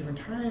way, at a different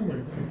time, or at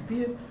a different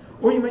speed?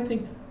 Or you might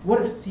think, what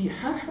if C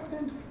had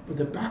happened, but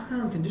the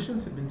background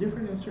conditions had been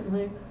different in a certain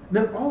way? And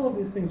then all of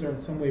these things are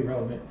in some way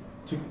relevant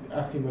to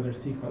asking whether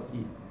C caused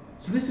E.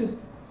 So this is,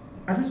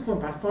 at this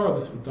point, by far,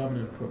 the sort of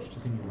dominant approach to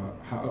thinking about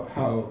how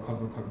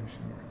causal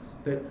cognition works.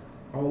 That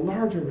a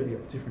large array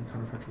of different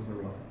counterfactuals are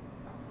relevant.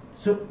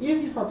 So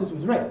if you thought this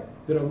was right,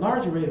 that a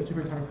large array of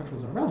different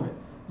counterfactuals are relevant,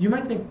 you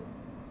might think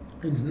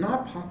it's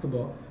not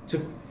possible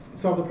to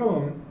solve the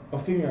problem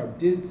of figuring out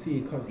did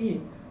C cause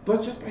E,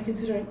 but just by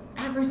considering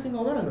every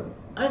single one of them,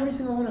 every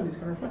single one of these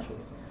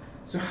counterfactuals.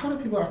 So how do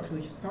people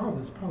actually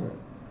solve this problem?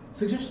 The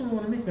suggestion I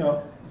want to make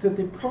now is that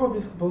they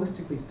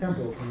probabilistically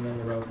sample from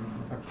the relevant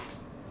counterfactuals.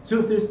 So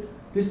if there's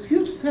this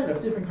huge set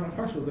of different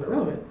counterfactuals that are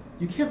relevant,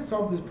 you can't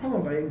solve this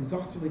problem by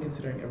exhaustively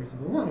considering every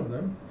single one of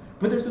them,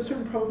 but there's a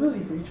certain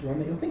probability for each one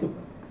that you'll think of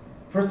them.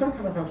 For some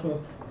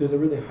counterfactuals, there's a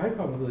really high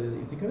probability that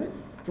you think of it.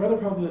 For other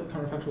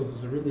counterfactuals,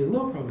 there's a really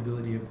low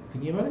probability of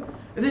thinking about it.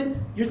 And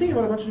then you're thinking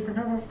about a bunch of different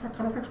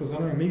counterfactuals. I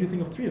don't know, maybe you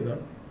think of 3 of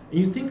them. And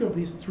you think of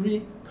these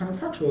 3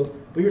 counterfactuals,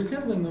 but you're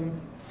sampling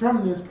them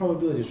from this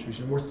probability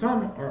distribution, where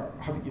some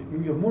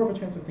you have more of a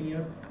chance of thinking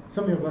of,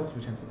 some you have less of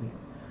a chance of thinking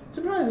of.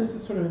 So probably this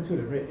is sort of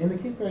intuitive, right? In the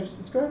case that I just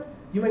described,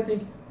 you might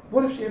think,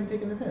 what if she hadn't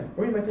taken the pen?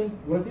 Or you might think,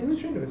 what if the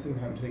administrative assistant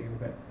hadn't taken the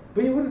pen?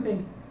 But you wouldn't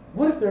think,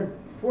 what if their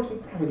force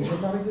of gravity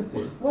had not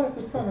existed? What if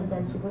the sun had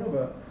gone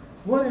supernova?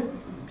 What if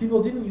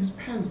people didn't use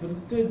pens, but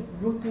instead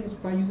wrote things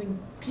by using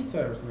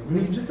pizza or something? I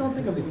mean, you just don't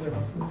think of these other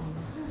possibilities.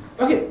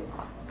 Okay,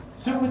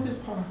 so with this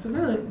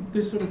possibility,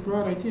 this sort of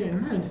broad idea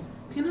in mind,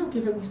 we can now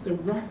give at least the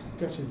rough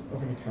sketches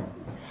of an account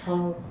of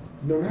how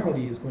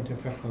normality is going to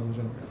affect causal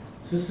judgment.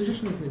 So the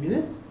suggestion is going to be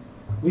this.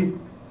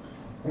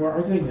 We're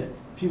arguing that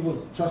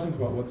people's judgments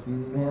about what's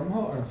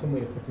normal are in some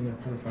way affecting their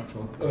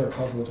counterfactual or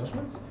causal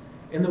judgments.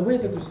 And the way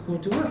that this is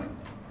going to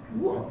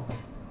work,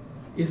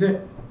 is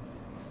that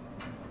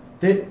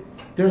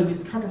there are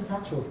these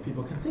counterfactuals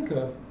people can think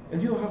of,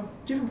 and people have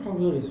different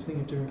probabilities of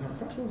thinking of different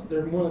counterfactuals.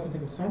 They're more likely to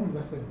think of some,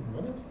 less likely to think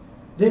of others.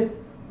 Then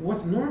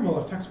what's normal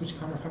affects which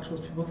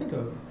counterfactuals people think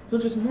of. They're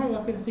just more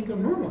likely to think of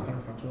normal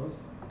counterfactuals.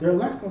 They're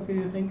less likely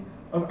to think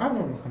of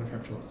abnormal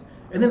counterfactuals.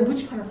 And then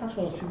which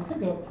counterfactuals people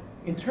think of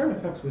in turn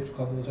affects which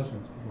causal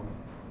judgments people make.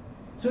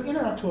 So in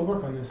our actual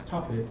work on this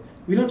topic,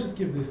 we don't just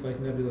give this like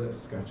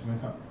nebulous sketch of my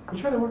thought. We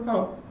try to work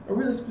out a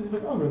really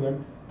specific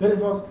algorithm that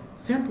involves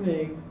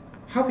sampling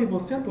how people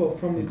sample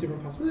from these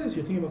different possibilities.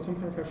 You're thinking about some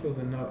counterfactuals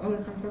and not other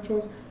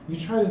counterfactuals. You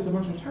try this a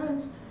bunch of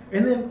times,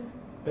 and then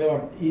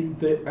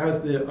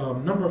as the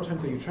number of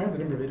times that you try, the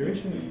number of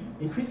iterations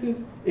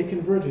increases, it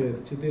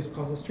converges to this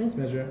causal strength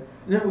measure.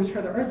 And then what we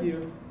try to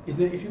argue is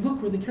that if you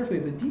look really carefully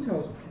at the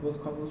details of people's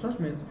causal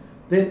judgments,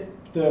 that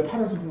the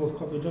patterns of people's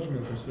causal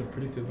judgments are sort of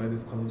predicted by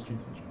this causal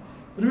strength measure.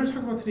 What I'm going to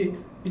talk about today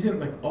isn't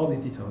like all these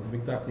details of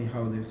exactly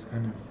how this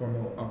kind of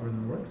formal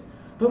algorithm works,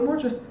 but more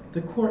just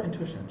the core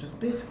intuition, just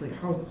basically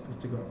how is this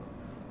supposed to go.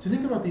 So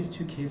think about these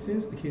 2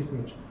 cases, the case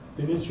in which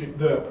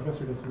the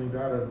professor does something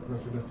bad or the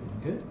professor does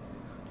something good.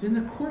 Then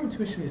the core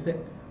intuition is that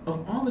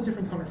of all the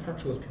different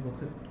counterfactuals people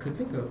could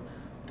think of,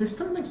 there's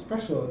something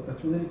special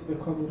that's related to the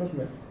causal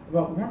judgment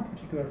about one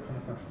particular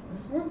counterfactual.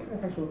 There's one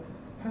counterfactual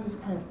that has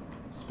this kind of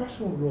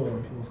special role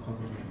in people's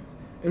causal judgments.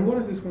 And what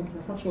is this one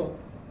counterfactual?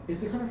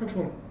 It's the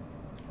counterfactual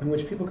in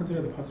which people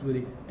consider the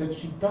possibility that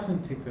she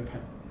doesn't take the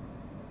pen.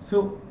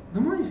 So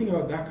the more you think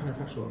about that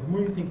counterfactual, the more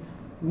you think,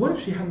 what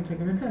if she hadn't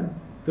taken the pen?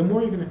 The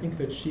more you're going to think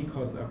that she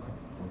caused the outcome.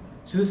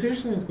 So the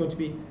suggestion is going to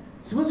be,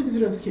 suppose you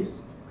consider this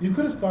case. You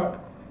could have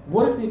thought,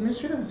 what if the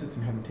administrative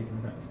assistant hadn't taken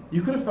the pen?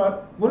 You could have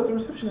thought, what if the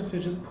receptionist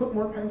had just put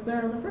more pens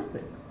there in the first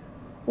place?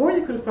 Or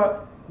you could have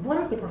thought,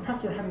 what if the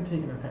professor hadn't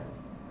taken the pen?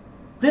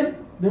 Then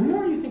the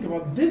more you think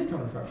about this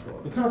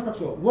counterfactual, the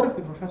counterfactual, what if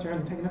the professor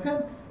hadn't taken a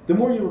pen, the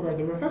more you regard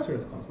the professor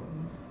as causal.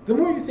 The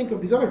more you think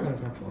of these other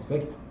counterfactuals,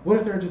 like what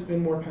if there had just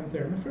been more pens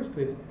there in the first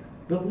place,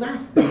 the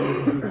last thing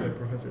you think the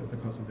professor is the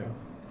cause of the outcome.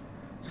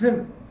 So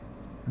then,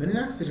 the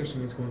next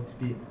suggestion is going to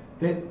be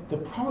that the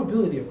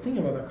probability of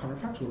thinking about that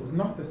counterfactual is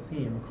not the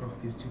same across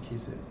these two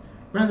cases.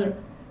 Rather,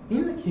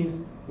 in the case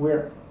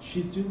where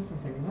she's doing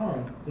something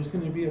wrong, there's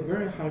going to be a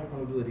very high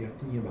probability of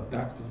thinking about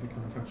that specific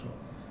counterfactual.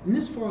 And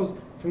this follows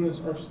from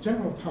this our just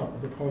general account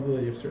of the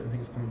probability of certain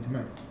things coming to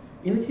mind.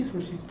 In the case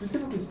where she's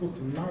specifically supposed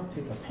to not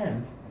take a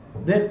pen,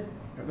 then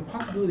the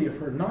possibility of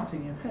her not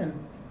taking a pen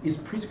is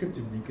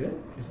prescriptively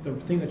good. It's the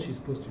thing that she's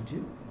supposed to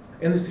do.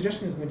 And the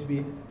suggestion is going to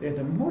be that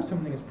the more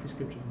something is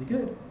prescriptively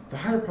good, the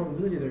higher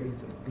probability there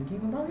is of thinking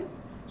about it.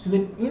 So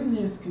that in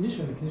this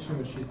condition, the condition in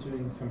which she's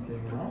doing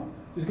something wrong,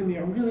 there's going to be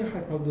a really high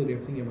probability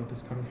of thinking about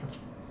this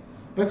counterfactual.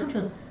 By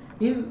contrast,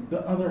 in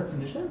the other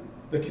condition,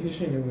 the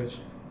condition in which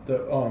the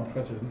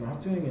professor is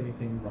not doing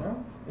anything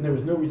wrong, and there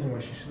was no reason why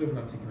she should have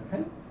not taken a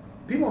pen,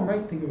 people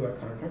might think of that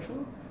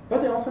counterfactual,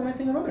 but they also might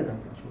think of other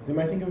counterfactuals. They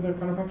might think of their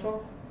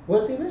counterfactual,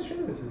 what if the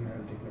administrative assistant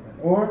hadn't taken a pen?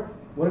 Or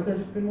what if there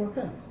had just been more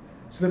pens?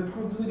 So the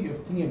probability of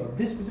thinking about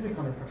this specific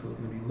counterfactual is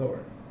going to be lower.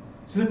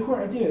 So the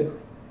core idea is,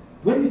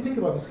 when you think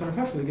about this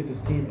counterfactual, you get the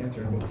same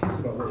answer in both cases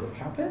about what would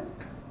happen,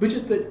 but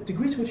just the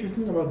degree to which you're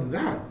thinking about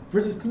that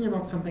versus thinking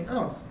about something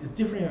else is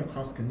differing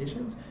across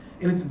conditions,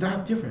 and it's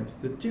that difference,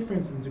 the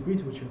difference in the degree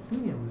to which you're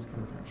thinking of this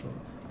counterfactual,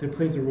 that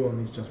plays a role in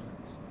these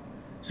judgments.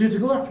 So to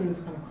go after this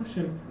kind of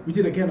question, we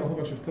did again a whole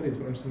bunch of studies,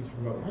 but I'm just going to talk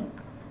about one.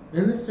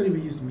 In this study,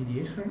 we used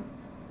mediation.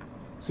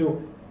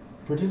 So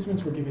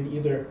participants were given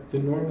either the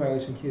norm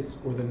violation case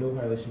or the no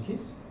violation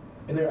case,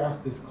 and they're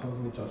asked this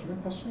causal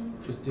judgment question,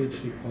 just did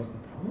she cause the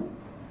problem?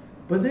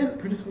 But then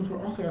participants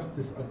were also asked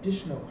this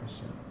additional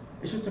question.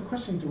 It's just a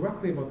question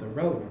directly about the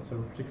relevance of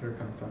a particular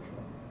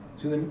counterfactual.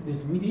 So then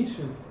this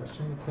mediation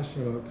question, the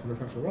question about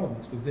counterfactual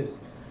relevance, was this.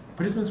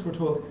 Participants were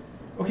told,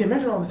 okay,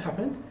 imagine all this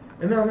happened,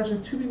 and now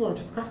imagine two people are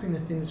discussing the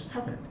thing that just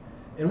happened.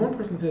 And one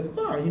person says,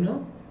 wow,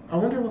 I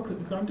wonder what could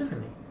have gone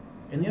differently.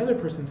 And the other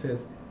person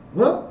says,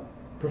 well,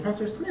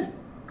 Professor Smith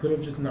could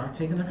have just not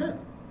taken a pen.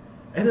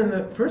 And then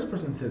the first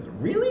person says,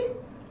 really?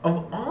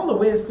 Of all the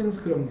ways things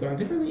could have gone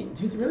differently,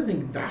 do you really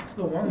think that's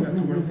the one that's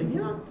worth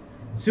thinking of?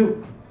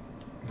 So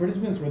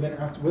participants were then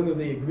asked whether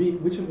they agree,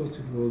 which of those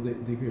two people they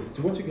agree with.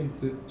 To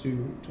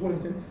what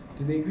extent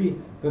do they agree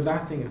that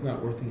that thing is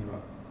not worth thinking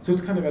about? So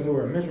it's kind of, as it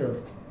were, a measure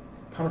of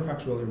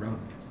counterfactual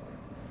irrelevance.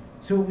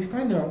 So what we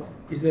find now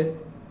is that,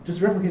 just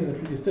replicating the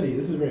previous study,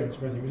 this is a very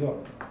unsurprising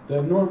result.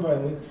 The norm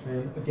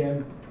violation,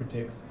 again,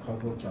 predicts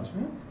causal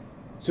judgment.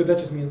 So that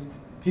just means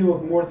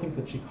people more think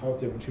that she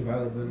caused it when she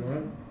violated the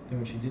norm than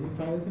when she didn't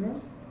violate the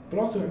norm. But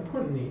also,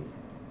 importantly,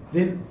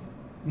 then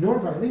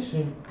norm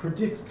violation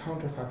predicts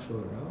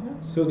counterfactual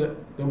irrelevance. So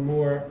that the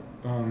more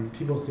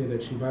people say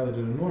that she violated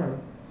a norm,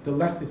 the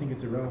less they think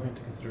it's irrelevant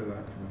to consider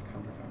that kind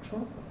of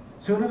counterfactual.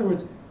 So in other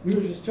words, we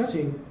were just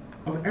judging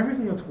of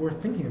everything that's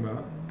worth thinking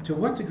about, to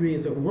what degree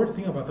is it worth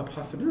thinking about the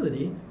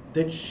possibility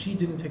that she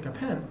didn't take a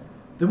pen.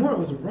 The more it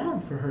was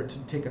wrong for her to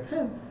take a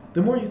pen,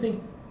 the more you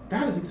think,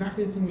 that is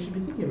exactly the thing we should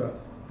be thinking about.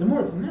 The more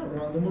it's not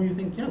wrong, the more you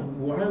think, yeah,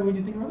 why would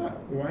you think about that?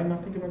 Why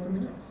not think about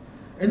something else?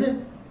 And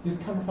then this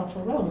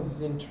counterfactual relevance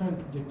is in turn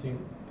predicting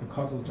the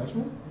causal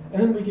judgment,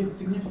 and then we get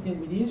significant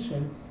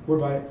mediation,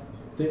 whereby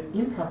the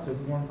impact of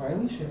norm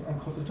violation on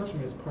causal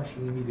judgment is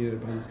partially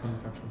mediated by this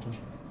counterfactual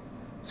judgment.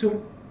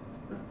 So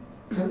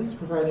at least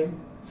providing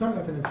some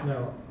evidence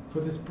now for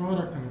this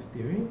broader kind of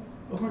theory,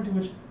 according to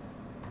which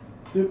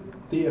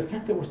the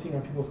effect that we're seeing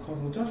on people's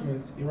causal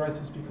judgments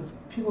arises because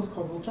people's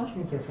causal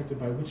judgments are affected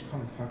by which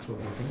counterfactuals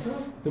they think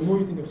of. The more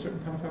you think of certain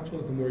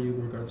counterfactuals, the more you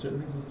regard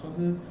certain things as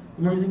causes.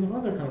 The more you think of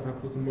other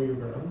counterfactuals, the more you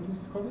regard other things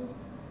as causes.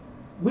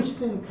 Which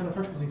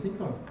counterfactuals you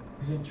think of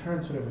is in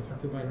turn sort of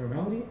affected by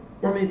normality,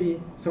 or maybe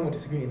someone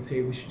disagree and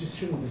say we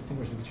shouldn't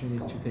distinguish between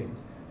these two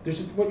things. There's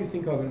just what you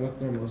think of and what's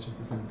normal is just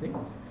the same thing.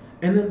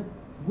 And then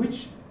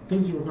which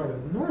things you regard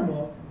as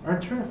normal are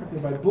in turn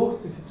affected by both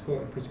statistical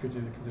and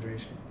prescriptive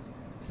considerations.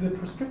 So the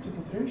prescriptive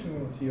considerations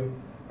in this view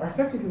are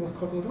affecting people's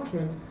causal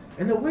judgments,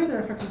 and the way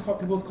they're affecting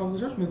people's causal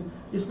judgments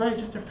is by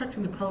just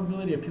affecting the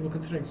probability of people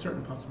considering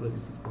certain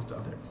possibilities as opposed to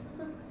others.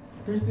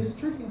 There's this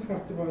striking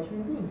fact about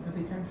human beings that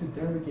they tend to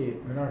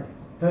derogate minorities.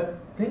 That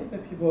things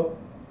that people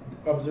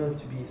observe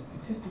to be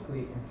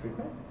statistically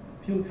infrequent,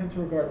 people tend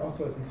to regard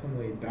also as in some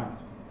way bad.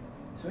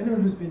 So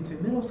anyone who's been to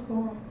middle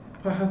school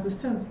has the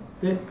sense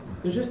that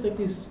there's just like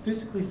these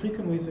statistically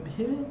frequent ways of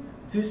behaving,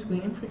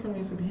 statistically infrequent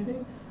ways of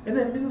behaving, and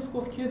then middle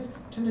school kids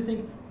tend to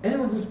think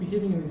anyone who's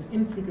behaving in these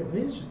infrequent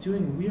ways, just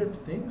doing weird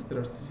things that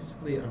are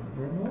statistically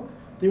abnormal,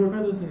 they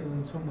regard those as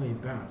in some way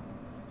bad.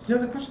 So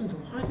now the question is,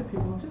 why do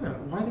people do that?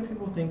 Why do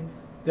people think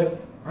that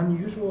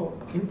unusual,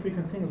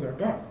 infrequent things are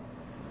bad?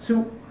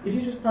 So if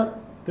you just thought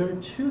there are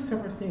two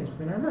separate things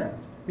within our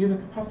minds. We have a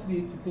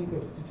capacity to think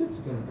of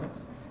statistical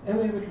norms, and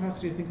we have a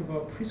capacity to think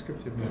about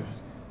prescriptive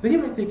norms. Then you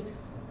might think,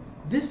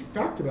 this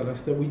fact about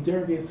us that we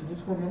derogate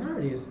statistical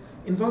minorities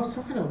involves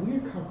some kind of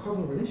weird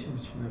causal relation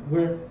between them,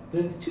 where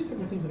there's two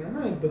separate things in our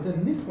mind, but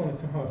then this one is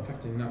somehow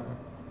affecting that one.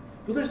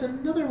 But there's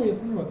another way of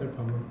thinking about their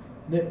problem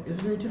that is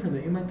very different,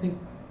 that you might think,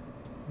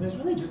 there's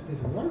really just this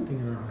one thing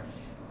in our mind.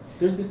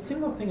 There's this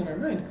single thing in our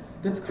mind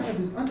that's kind of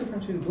this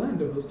undifferentiated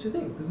blend of those two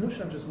things, this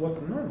notion of just what's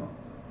normal.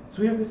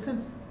 So we have this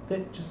sense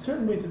that just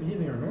certain ways of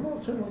behaving are normal,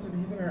 certain ways of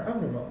behaving are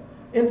abnormal.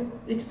 And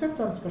except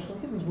on special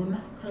cases, we're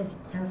not kind of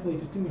carefully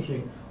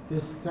distinguishing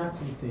this static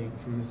thing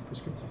from this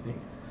prescriptive thing.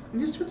 If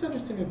you start to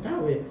understand it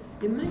that way,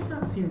 it might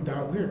not seem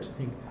that weird to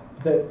think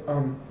that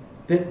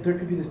that there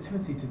could be this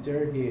tendency to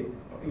derogate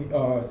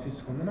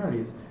statistical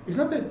minorities. It's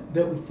not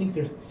that we think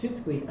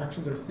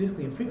actions are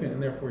statistically infrequent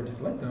and therefore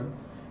dislike them.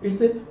 It's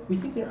that we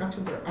think their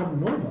actions are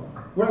abnormal,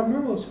 where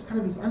abnormal is just kind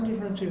of this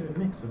undifferentiated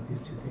mix of these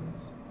two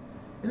things.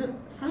 And then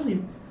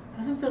finally,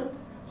 I think that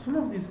some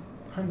of these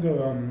kinds of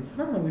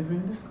phenomena we've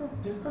been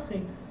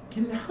discussing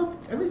can help,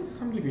 at least to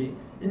some degree,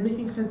 in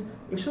making sense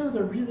of some of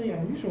the really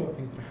unusual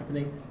things that are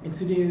happening in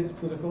today's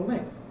political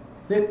life.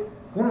 That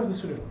one of the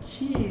sort of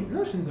key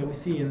notions that we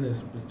see in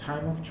this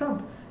time of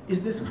Trump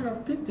is this kind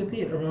of big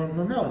debate around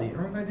normality,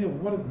 around the idea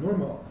of what is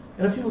normal,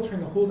 and of people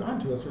trying to hold on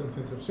to a certain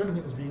sense of certain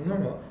things as being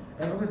normal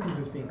and other things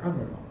as being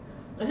abnormal.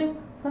 I think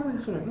one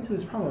way sort of into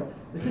this problem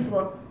is think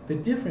about the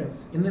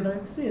difference in the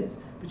United States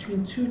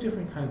between two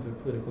different kinds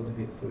of political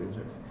debates that we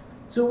observe.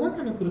 So one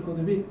kind of political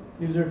debate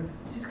we observe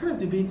these kind of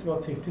debates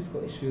about, say,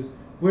 fiscal issues,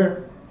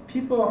 where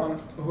people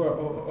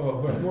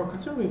who have more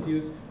conservative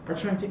views are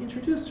trying to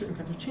introduce certain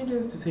kinds of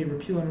changes to, say,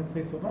 repeal and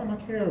replace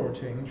Obamacare or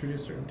to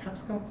introduce certain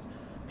tax cuts.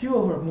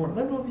 People who have more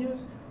liberal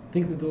views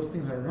think that those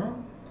things are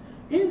wrong.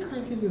 In these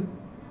kind of cases,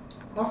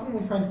 often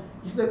we find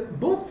is that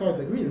both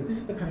sides agree that this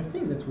is the kind of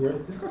thing that's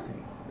worth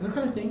discussing. It's the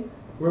kind of thing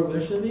where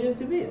there should be a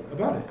debate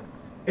about it.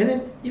 And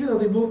then, even though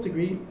they both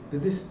agree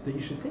that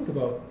you should think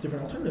about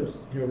different alternatives,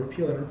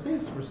 repeal and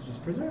replace versus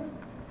just preserve,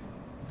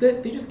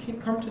 that they just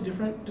can't come to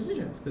different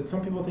decisions. That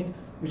some people think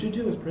we should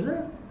do is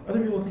preserve,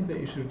 other people think that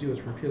you should do is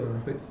repeal and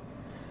replace.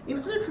 In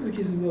other kinds of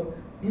cases, though,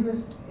 these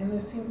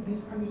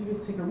kinds of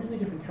debates take a really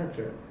different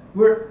character.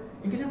 Where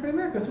in contemporary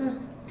America, sometimes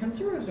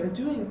conservatives are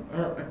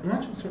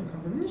launching certain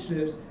kinds of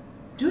initiatives,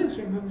 doing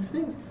certain kinds of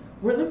things,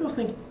 where liberals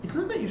think it's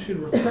not that you should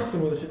reflect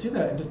on whether to do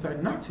that and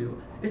decide not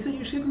to, it's that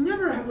you should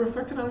never have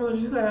reflected on whether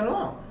to do that at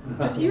all.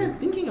 Just even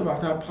thinking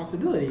about that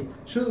possibility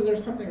shows that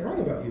there's something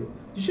wrong about you.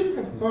 You shouldn't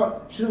have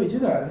thought, should we do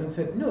that? And then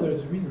said, no,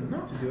 there's a reason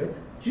not to do it.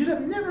 You should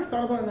have never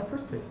thought about it in the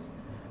first place.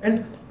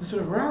 And the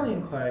sort of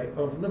rallying cry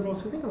of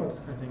liberals who think about this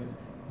kind of thing is,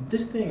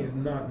 this thing is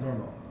not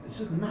normal. It's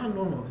just not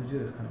normal to do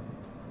this kind of thing.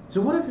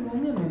 So what do people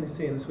mean when they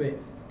say in this way,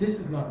 this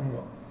is not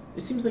normal?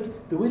 It seems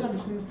like the way to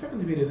understand the second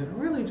debate is in a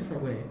really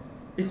different way.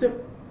 It's that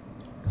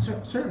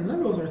certain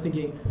liberals are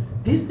thinking,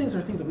 these things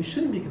are things that we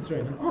shouldn't be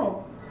considering at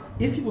all.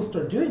 If people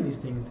start doing these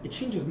things, it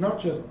changes not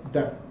just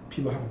that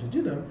people happen to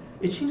do them,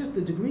 it changes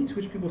the degree to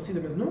which people see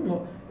them as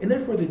normal, and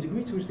therefore the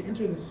degree to which they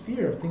enter the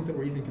sphere of things that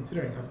we're even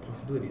considering as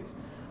possibilities.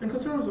 And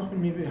conservatives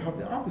often maybe have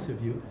the opposite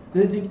view.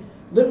 They think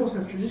liberals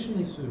have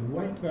traditionally sort of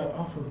wiped that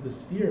off of the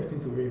sphere of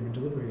things that we're even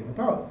deliberating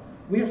about.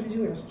 What we have to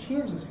do is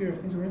change the sphere of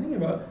things that we're thinking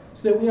about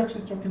so that we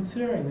actually start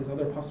considering these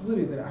other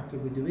possibilities and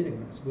actively debating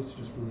them as opposed to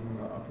just ruling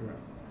them out up and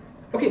around.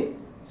 Okay,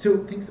 so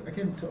thanks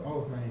again to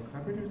all of my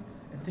collaborators,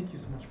 and thank you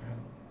so much for having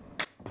me.